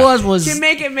what it it was to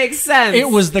make it make sense. it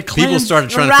was the People clans. started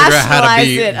trying to figure out how to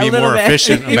Rationalize it a be little more bit.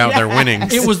 efficient about their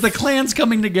winnings. It was the clans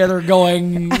coming together,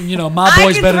 going, my I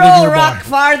boy's can better throw than a your rock boy.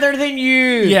 farther than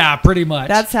you. Yeah, pretty much.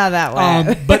 That's how that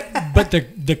went. But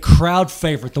the crowd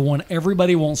favorite, the one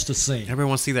everybody wants to see, Everyone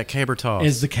wants to see that caber toss.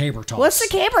 is the caber toss. What's the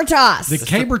caber toss? The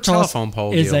caber toss telephone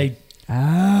pole is deal.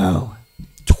 a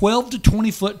 12 to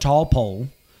 20 foot tall pole,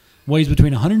 weighs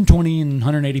between 120 and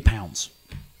 180 pounds,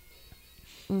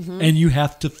 and you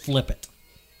have to flip it.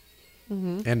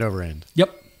 end over end.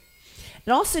 Yep. It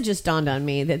also just dawned on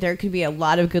me that there could be a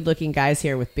lot of good-looking guys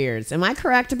here with beards. Am I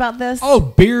correct about this? Oh,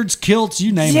 beards, kilts,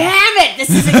 you name Damn it. it! This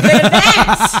is a good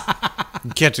event.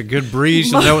 You catch a good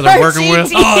breeze, you know what they're working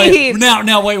with. Marching Oh, teams.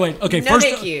 now, wait. Okay, No, first,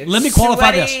 thank you. let me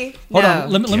qualify Sweaty, this. Hold no.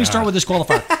 on, let me start with this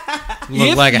qualifier. Look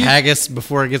If like a you- haggis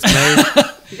before it gets made.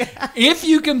 If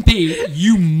you compete,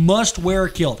 you must wear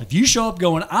a kilt. If you show up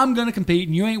going, I'm going to compete,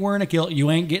 and you ain't wearing a kilt, you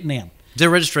ain't getting in. Is there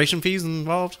registration fees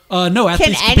involved? No, Can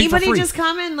athletes compete for anybody free. just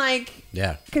come and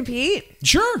Yeah. compete?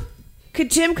 Sure.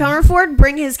 Could Tim Comerford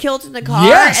bring his kilt in the car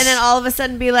Yes. and then all of a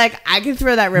sudden be like, I can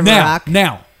throw that river rock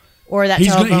Now, or that he's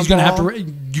telephone gonna have pole? to.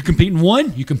 You compete in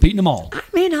one, you compete in them all. I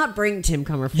may not bring Tim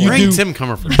Comerford. You Bring do- Tim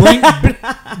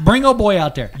Comerford. Bring old boy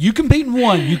out there. You compete in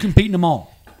one, you compete in them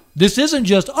all. This isn't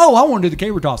just, I want to do the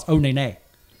caber toss. Oh, nay.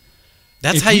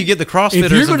 That's If how you- you get the if you're CrossFitters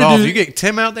gonna involved. do- You get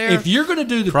Tim out there. If you're going to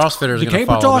do the CrossFitters are the gonna caber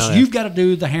follow toss, down you've there. got to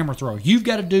do the hammer throw. You've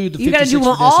got to do the You gotta 56 do them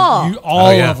for distance. all.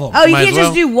 All yeah. of them. Oh, you Might can't as just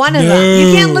well. do one of them.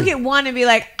 You can't look at one and be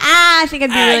like, I think I'd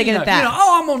be really good at that.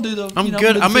 I'm going to do the. I'm you know,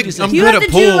 good. do the I'm 56. You good have at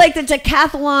to do pool. like the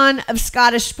decathlon of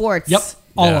Scottish sports. Yep,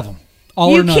 all Yeah. of them.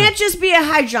 All You or none. can't just be a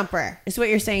high jumper, is what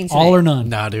you're saying today. All or none.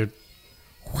 Nah, dude.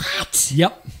 What?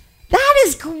 Yep. That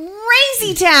is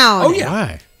crazy town. Oh, yeah.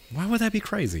 Why? Why would that be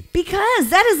crazy? Because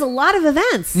that is a lot of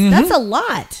events. Mm-hmm. That's a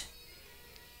lot.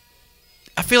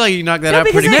 I feel like you knocked that No, out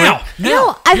because pretty Now, quick.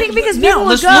 no, I think because now, people would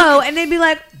let's go look- and they'd be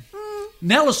like,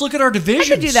 Now let's look at our I divisions.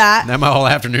 could do that. Now my whole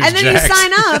afternoon's And then jacked. you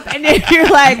sign up and then you're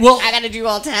like, Well- I got to do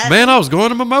all 10. Man, I was going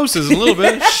to mimosas in a little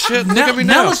bit. Shit, look at me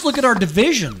Now now. let's look at our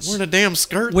divisions. We're in a damn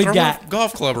skirt. We throwing got- a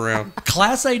golf club around.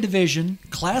 Class A division,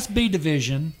 Class B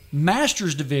division,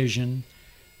 Masters division,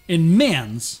 in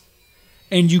men's,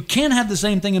 and you can have the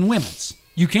same thing in women's.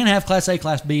 You can have Class A,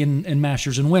 Class B, and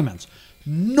Masters in women's.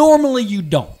 Normally, you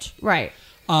don't. Right.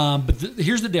 But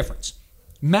here's the difference.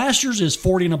 Masters is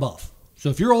 40 and above. So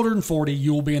if you're older than 40,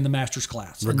 you will be in the Masters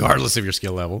class. Regardless of your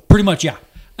skill level. Pretty much, yeah.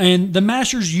 And the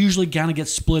Masters usually kind of get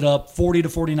split up 40 to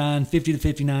 49, 50 to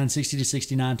 59, 60 to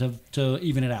 69 to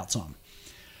even it out some.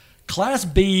 Class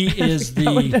B is the...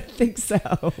 I would think so.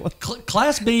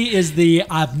 Class B is the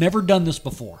I've never done this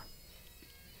before.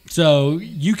 So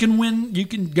you can win. You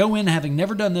can go in having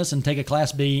never done this and take a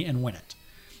Class B and win it.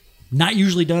 Not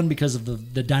usually done because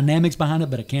of the dynamics behind it,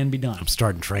 but it can be done. I'm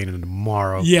starting training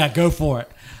tomorrow. Yeah, go for it.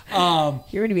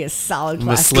 You're going to be a solid I'm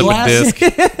going to class.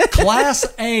 slip a disc.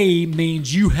 Class A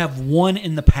means you have won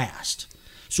in the past.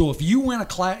 So if you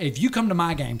come to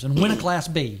my games and win a Class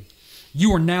B,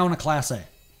 you are now in a Class A.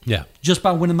 Yeah. Just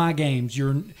by winning my games,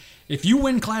 if you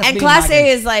win Class B, And Class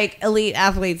A is like elite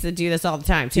athletes that do this all the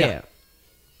time, too. Yeah.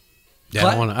 Yeah,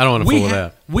 I don't want to fool with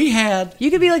that. We had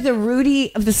You could be like the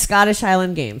Rudy of the Scottish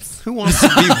Highland Games. Who wants to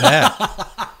be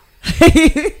that?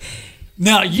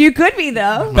 now You could be,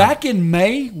 though. back in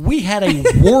May, we had a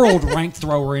world ranked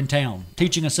thrower in town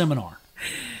teaching a seminar.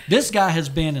 This guy has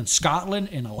been in Scotland,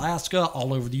 in Alaska,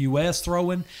 all over the U.S.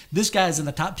 throwing. This guy is in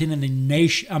the top 10 in the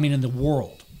nation. I mean, in the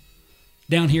world.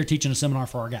 Down here teaching a seminar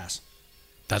for our guys.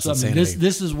 That's So, I mean, insanity.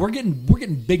 this is we're getting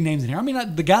big names in here. I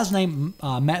mean, the guy's name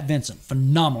Matt Vincent,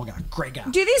 phenomenal guy, great guy.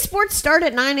 Do these sports start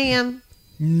at 9 a.m.?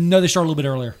 No, they start a little bit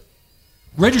earlier.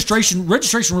 Registration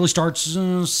really starts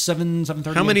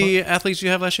 7:30. How many athletes do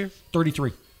you have last year?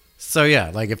 33. So,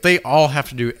 yeah, like if they all have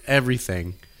to do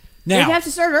everything. They'd Now, have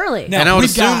to start early. Now, and I would we've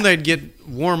assume got- they'd get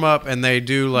warm up and they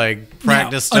do like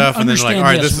practice now, stuff and then like, all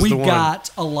right, this is we've the one. got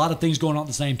a lot of things going on at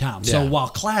the same time. So Yeah. while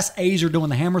Class A's are doing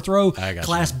the hammer throw, I got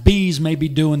Class you. B's may be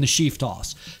doing the sheaf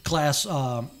toss. Class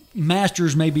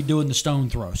Masters may be doing the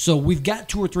stone throw. So we've got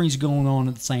 2 or 3 going on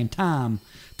at the same time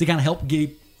to kind of help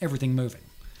keep everything moving.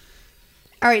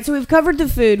 All right, so we've covered the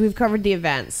food. We've covered the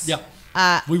events. Yep.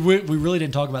 Uh, We really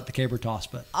didn't talk about the caber toss,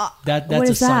 but that's what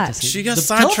a is sight that? to see. She got The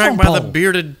sidetracked telephone by the pole.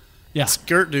 bearded Yeah.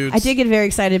 skirt dudes. I did get very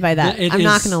excited by that. It I'm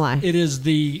not is- going to lie. It is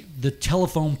the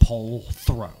telephone pole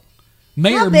throw.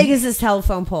 How big is this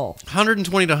telephone pole?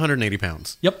 120 to 180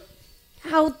 pounds. Yep.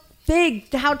 How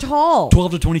big? How tall?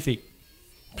 12 to 20 feet.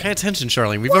 Pay attention,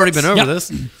 Charlene. We've already been over Yeah.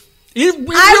 this. It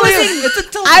really is. It's a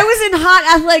telephone. I was in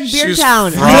hot athletic beer She's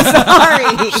town. frothing.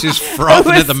 Sorry. She's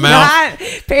frothing I at the was mouth. not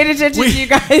paying attention to you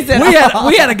guys at all.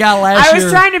 we had a guy last I was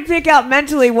year. trying to pick out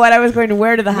mentally what I was going to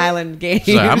wear to the Highland Games.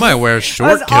 So I might wear a I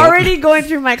short was kilt. already going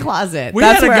through my closet. We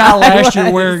That's had a where guy I last year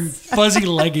was. wearing fuzzy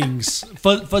leggings,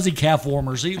 fuzzy calf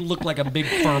warmers. He looked like a big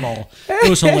furball. It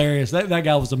was hilarious. That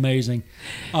guy was amazing.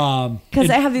 Because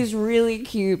I have these really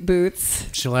cute boots.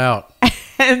 Chill out.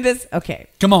 And this, okay.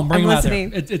 Come on, bring I'm him out there.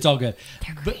 listening. It's all good.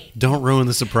 But, Don't ruin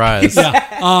the surprise.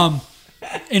 yeah.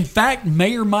 In fact,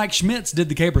 Mayor Mike Schmitz did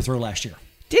the caber throw last year.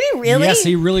 Did he really? Yes,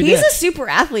 he really He's did. a super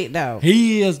athlete, though.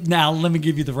 He is now. Let me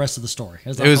give you the rest of the story.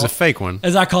 It was a fake one.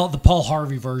 As I call it, the Paul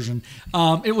Harvey version.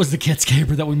 It was the kids'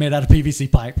 caber that we made out of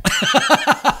PVC pipe.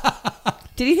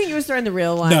 Did he think he was throwing the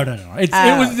real one? No. It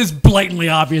was just blatantly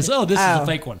obvious. Oh, this is Oh. a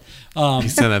fake one. He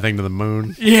sent that thing to the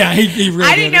moon. Yeah, he really.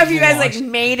 I didn't did. know if It you was guys launched. like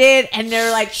made it and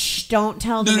they're like, shh, don't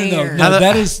tell the mayor. No,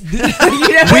 that is. You know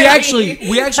what we I actually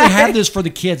mean? have this for the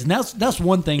kids, and that's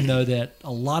one thing though that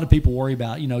a lot of people worry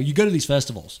about. You know, you go to these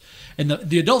festivals, and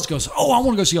the adults go, "Oh, I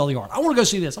want to go see all the art. I want to go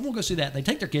see this. I want to go see that." They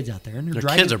take their kids out there, and they're Their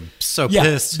dragging. kids are so Yeah,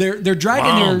 pissed. they're dragging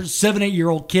Wow. their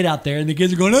 7-8-year-old kid out there, and the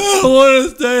kids are going, "Oh, I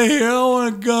want to stay here. I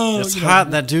want to go." It's You know.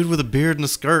 hot. That dude with a beard and a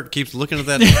skirt keeps looking at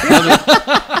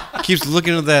that. Keeps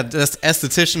looking at that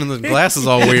esthetician, and the glasses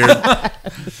all weird.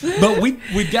 But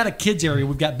we've got a kids area.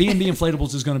 We've got B&B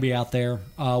Inflatables is going to be out there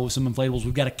with some inflatables.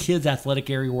 We've got a kids athletic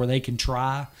area where they can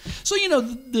try. So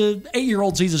the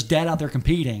 8-year-old sees his dad out there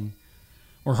competing,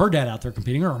 or her dad out there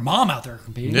competing, or her mom out there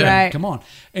competing. Yeah. Right. Come on,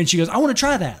 and she goes, "I want to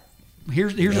try that."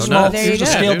 Here's a Go small, nuts. There here's you a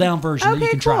go. scaled down version that Okay,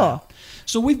 you can try. cool. Out.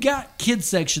 So we've got kids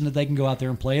section that they can go out there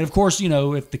and play, and of course,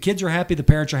 if the kids are happy, the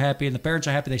parents are happy, and the parents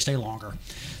are happy, they stay longer.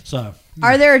 So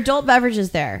Are there adult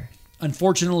beverages there?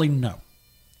 unfortunately, no.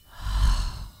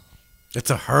 It's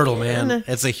a hurdle, man.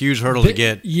 It's a huge hurdle to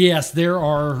get. Yes, there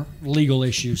are legal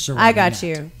issues surrounding I got that.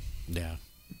 you. Yeah.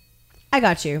 I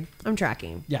got you. I'm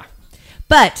tracking. Yeah.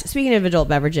 But speaking of adult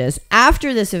beverages,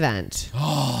 after this event,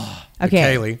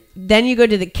 okay, Kaylee. then you go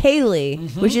to the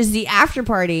Kaylee, which is the after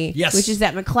party, Yes. which is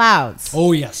at McLeod's,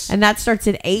 Oh yes. and that starts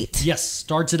at 8. Yes,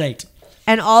 starts at 8.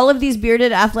 And all of these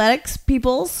bearded athletics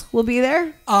peoples will be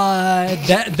there?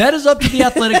 That is up to the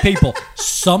athletic people.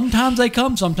 Sometimes they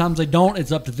come, sometimes they don't.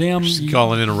 It's up to them. Just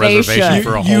calling in a They reservation should.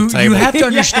 for a whole table. You have to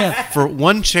understand. for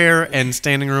one chair and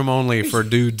standing room only for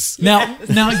dudes. Now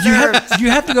you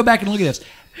have to go back and look at this.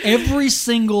 Every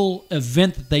single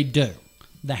event that they do,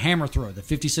 the hammer throw, the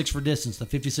 56 for distance, the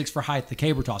 56 for height, the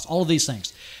caber toss, all of these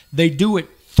things, they do it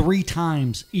 3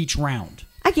 times each round.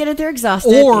 I get it. They're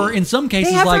exhausted. Or in some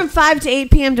cases, they have from 5 to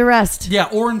 8 p.m. to rest. Yeah,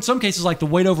 or in some cases like the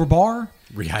weight over bar,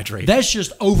 Rehydrate. that's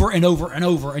just over and over and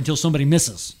over until somebody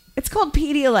misses. It's called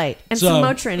Pedialyte and So- some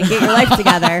Motrin and get your life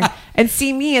together and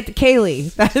see me at the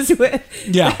Kaylee. That's what.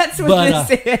 Yeah, that's what but,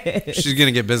 this is. She's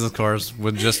gonna get business cards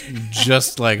with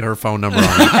just like her phone number on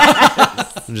it.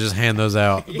 And just hand those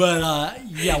out. But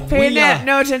yeah, Paying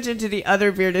no attention to the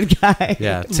other bearded guy.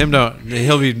 Yeah, Tim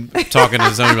he'll be talking to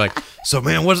his own, like, so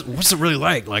man, what's it really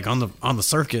like on the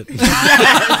circuit?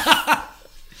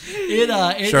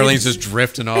 Charlene's just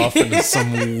drifting off into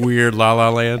some weird la la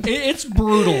land. It's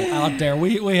brutal out there.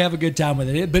 We have a good time with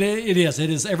it, but it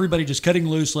is everybody just cutting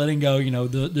loose, letting go. You know,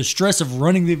 the stress of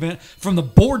running the event from the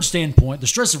board standpoint, the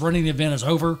stress of running the event is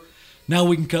over. Now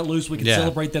we can cut loose. We can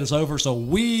celebrate that it's over. So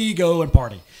we go and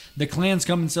party. The clans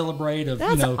come and celebrate.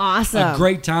 That's awesome. A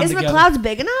great time Is together. McLeod's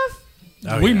big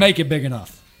enough? We make it big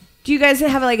enough. Do you guys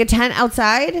have like a tent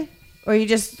outside, or you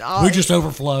just We just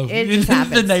overflow. It just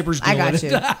happens. The neighbors do I got it. you.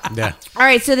 Yeah. All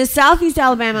right, so the Southeast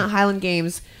Alabama Highland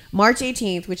Games, March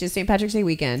 18th, which is St. Patrick's Day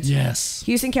weekend. Yes.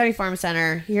 Houston County Farm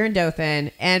Center here in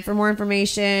Dothan. And for more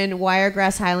information,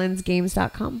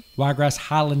 wiregrasshighlandsgames.com.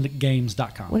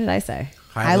 Wiregrasshighlandgames.com. What did I say?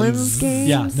 Highlands Games?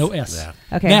 Yeah, no S.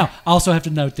 Yeah. Okay. Now, I also have to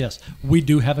note this. We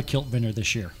do have a kilt vendor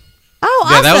this year. Oh,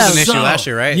 Yeah, awesome. that was an issue last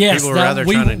year, right? Yes, People were out there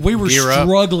we trying to were gear up.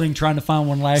 struggling trying to find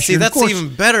one last See, year. that's Of course,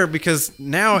 even better because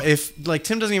now if like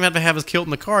Tim doesn't even have to have his kilt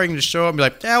in the car, he can just show up and be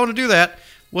like, "Yeah, I want to do that.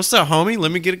 What's up, homie?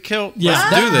 Let me get a kilt. yeah, Let's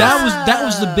that, do this." that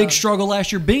was the big struggle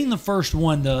last year. Being the first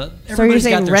one, So you're everybody's got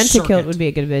saying their rent a kilt circuit. would be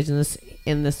a good business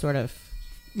in this sort of...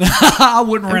 I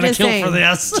wouldn't rent a just kilt saying. for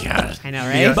this. I know,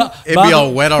 right? Yeah. But- It'd by be the-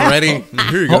 all wet already.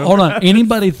 Here you go. Hold on.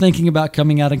 Anybody thinking about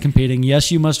coming out and competing,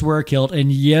 yes, you must wear a kilt,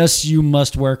 and yes, you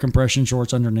must wear compression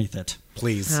shorts underneath it.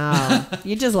 Please. Oh,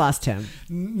 you just lost him.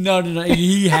 No.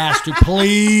 He has to.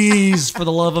 Please, for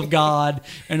the love of God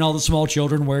and all the small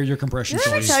children, wear your compression Did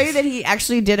I ever shorts. tell you that he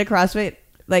actually did a CrossFit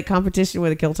like competition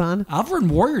with a kilt on? I've ridden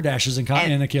warrior dashes in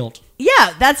a kilt.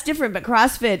 Yeah, that's different. But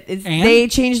CrossFit, And? they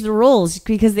changed the rules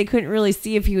because they couldn't really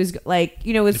see if he was like, with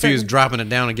If he was certain- dropping it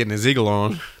down and getting his eagle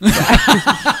on,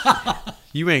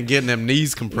 you ain't getting them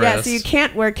knees yeah, compressed. so you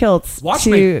can't wear kilts Watch to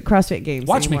me. CrossFit games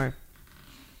Watch me. anymore.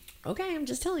 Okay, I'm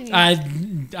just telling you.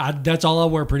 I that's all I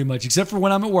wear pretty much, except for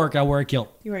when I'm at work. I wear a kilt.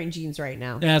 You're wearing jeans right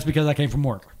now. And that's because I came from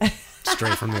work.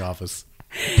 Straight from the office.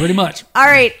 Pretty much. All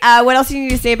right, what else do you need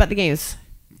to say about the games?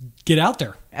 Get out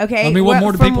there. Okay. I mean, what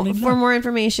more do for people need to For know? more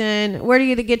information, where do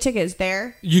you get tickets?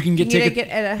 There? You can get You need to tickets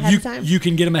get it ahead of time? You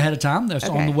can get them ahead of time. That's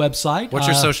on Okay. the website. What's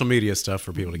your social media stuff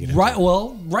for people to get into? Right.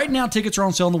 Well, right now tickets are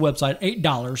on sale on the website,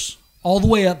 $8 all the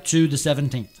way up to the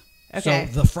 17th. Okay.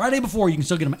 So the Friday before, you can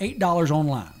still get them $8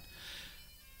 online.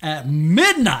 At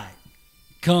midnight,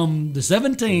 come the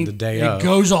 17th, The day it of.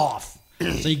 goes off.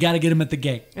 So you got to get them at the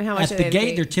gate. And how much at are the they at the gate?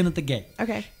 gate? They're 10 at the gate.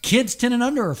 Okay. Kids 10 and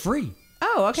under are free.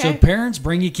 Oh, okay. So parents,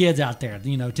 bring your kids out there.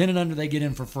 10 and under, they get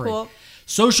in for free. Cool.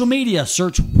 Social media,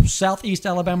 search Southeast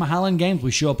Alabama Highland Games.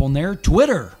 We show up on there.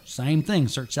 Twitter, same thing.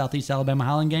 Search Southeast Alabama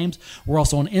Highland Games. We're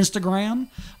also on Instagram.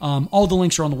 All the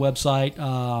links are on the website.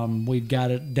 We've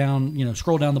got it down,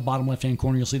 scroll down the bottom left-hand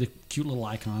corner. You'll see the cute little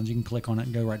icons. You can click on it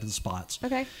and go right to the spots.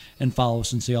 Okay. And follow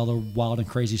us and see all the wild and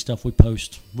crazy stuff we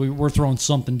post. We're throwing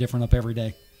something different up every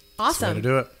day. Awesome. Way to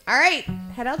do it. All right,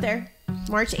 head out there.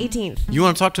 March 18th. You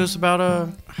want to talk to us about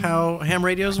how ham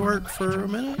radios work for a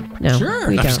minute? No, Sure.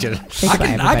 we I'm don't. just kidding. Say I goodbye,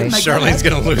 can everybody. make- Charlene's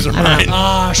gonna lose her mind.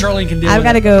 Charlene can do I've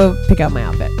got to go pick out my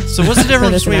outfit. So what's the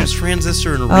difference this between a event.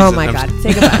 transistor and a Oh reason? my I'm God. just-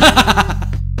 Say goodbye.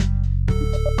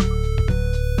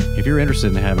 If you're interested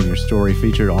in having your story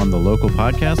featured on the local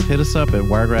podcast, hit us up at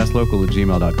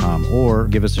wiregrasslocal@gmail.com or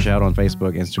give us a shout on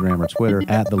Facebook, Instagram, or Twitter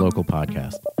at the local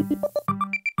podcast.